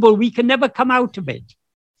immutable, we can never come out of it.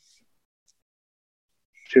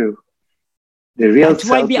 True. The real That's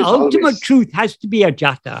why the ultimate truth has to be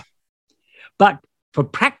ajata. But for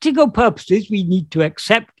practical purposes, we need to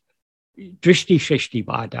accept drishti shrishti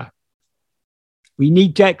vada. We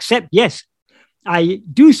need to accept, yes, I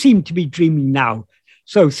do seem to be dreaming now.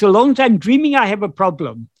 So long as I'm dreaming, I have a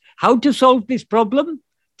problem. How to solve this problem?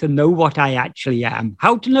 To know what I actually am.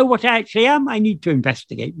 How to know what I actually am? I need to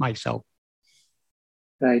investigate myself.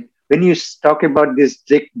 Right. When you talk about this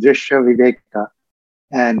drishya viveka,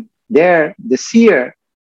 and there the seer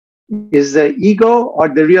is the ego or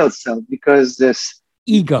the real self, because this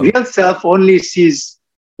ego, real self only sees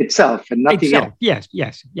itself and nothing else.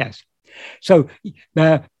 Yes. So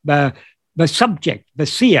the subject, the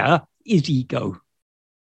seer, is ego.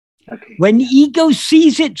 Okay. When ego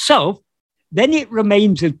sees itself, then it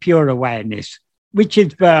remains as pure awareness, which is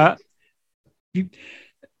the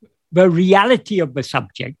reality of the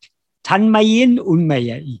subject. Tanmayin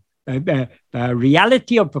unmayai, the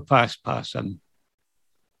reality of the first person.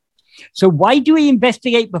 So why do we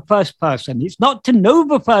investigate the first person? It's not to know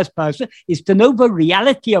the first person, it's to know the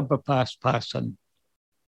reality of the first person.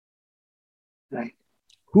 Right.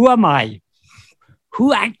 Who am I?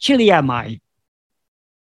 Who actually am I?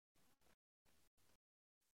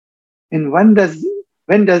 And when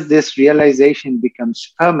does this realization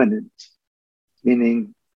becomes permanent?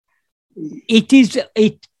 Meaning,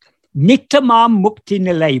 Nittamam Mukti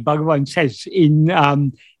Nilay, Bhagavan says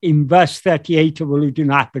in verse 38 of Uḷḷadu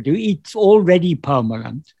Nāṛpadu, it's already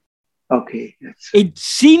permanent. Okay. It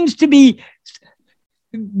seems to be,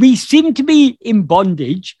 we seem to be in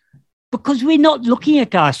bondage because we're not looking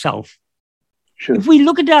at ourselves. Sure. If we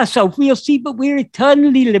look at ourselves, we'll see that we're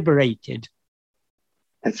eternally liberated.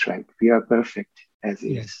 That's right. We are perfect as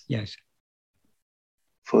is. Yes, yes.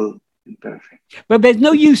 Full and perfect. But there's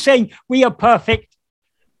no use saying we are perfect.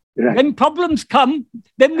 Right. When problems come,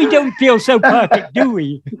 then we don't feel so perfect, do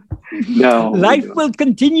we? No. Life will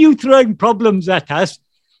continue throwing problems at us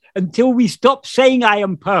until we stop saying I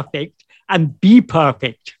am perfect and be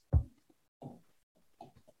perfect.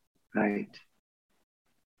 Right.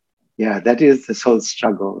 Yeah, that is the soul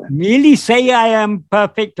struggle. Merely say I am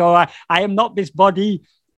perfect or I am not this body,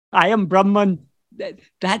 I am Brahman.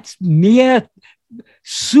 That's mere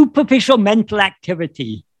superficial mental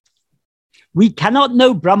activity. We cannot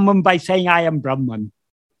know Brahman by saying I am Brahman.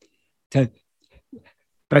 The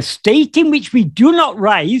state in which we do not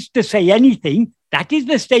rise to say anything, that is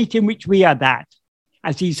the state in which we are that,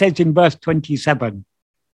 as he says in verse 27.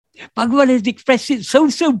 Bhagavan has expressed it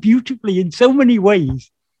so beautifully in so many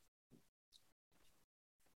ways.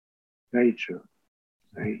 Very true.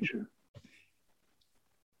 Very true.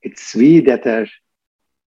 It's we that are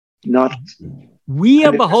not. We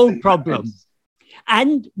are the whole problem.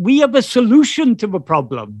 And we are the solution to the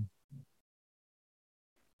problem.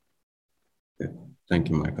 Yeah. Thank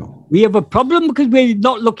you, Michael. We have a problem because we're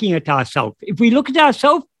not looking at ourselves. If we look at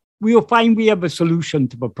ourselves, we will find we have a solution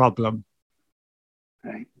to the problem.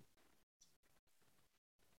 Right.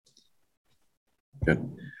 Good.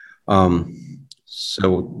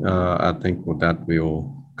 So I think with that,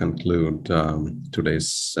 we'll conclude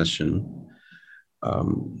today's session.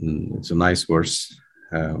 It's a nice verse.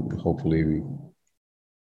 Hopefully we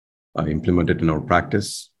implement it in our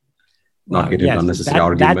practice. Not get into unnecessary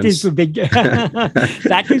arguments. That is the big.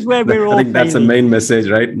 That is where we're all. I think that's the main message,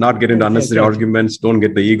 right? Not get into unnecessary arguments. Don't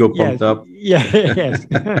get the ego pumped up. Yes.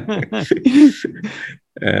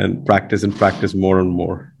 And practice more and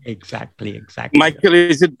more. Exactly. Michael,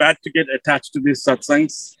 is it bad to get attached to these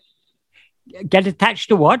satsangs? Get attached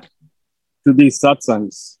to what? To these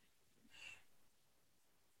satsangs.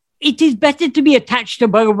 It is better to be attached to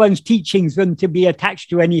Bhagavan's teachings than to be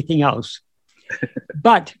attached to anything else.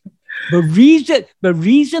 But the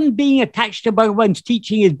reason being attached to Bhagavan's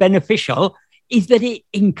teaching is beneficial is that it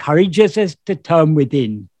encourages us to turn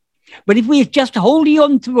within. But if we're just holding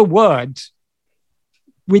on to the words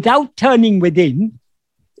without turning within,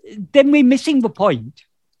 then we're missing the point.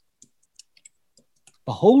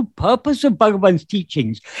 The whole purpose of Bhagavan's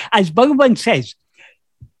teachings, as Bhagavan says,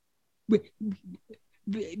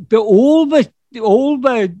 all the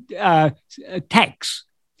texts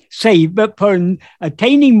say that for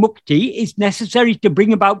attaining mukti, it's necessary to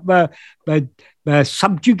bring about the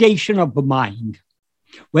subjugation of the mind.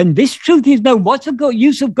 When this truth is known, what's the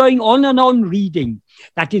use of going on and on reading?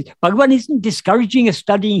 That is, Bhagavan isn't discouraging us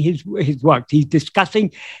studying his works. He's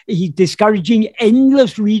discouraging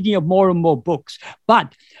endless reading of more and more books.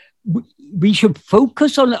 But we should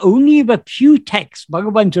focus on only the few texts,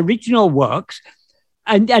 Bhagavan's original works,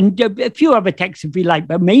 and a few other texts if we like,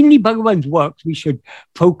 but mainly Bhagavan's works we should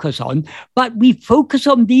focus on. But we focus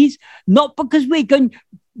on these not because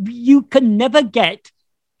you can never get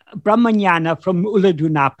Brahmanyana from Uḷḷadu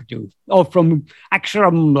Nāṛpadu or from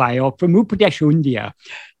Aksharamamlaya or from Upadesha.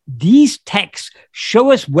 These texts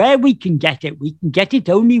show us where we can get it. We can get it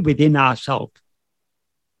only within ourselves.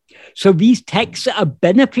 So these texts are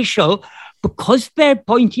beneficial because they're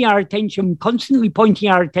constantly pointing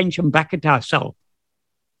our attention back at ourselves.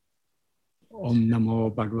 Om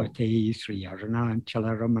Namo Bhagavate Sri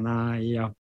Arunachalamaya.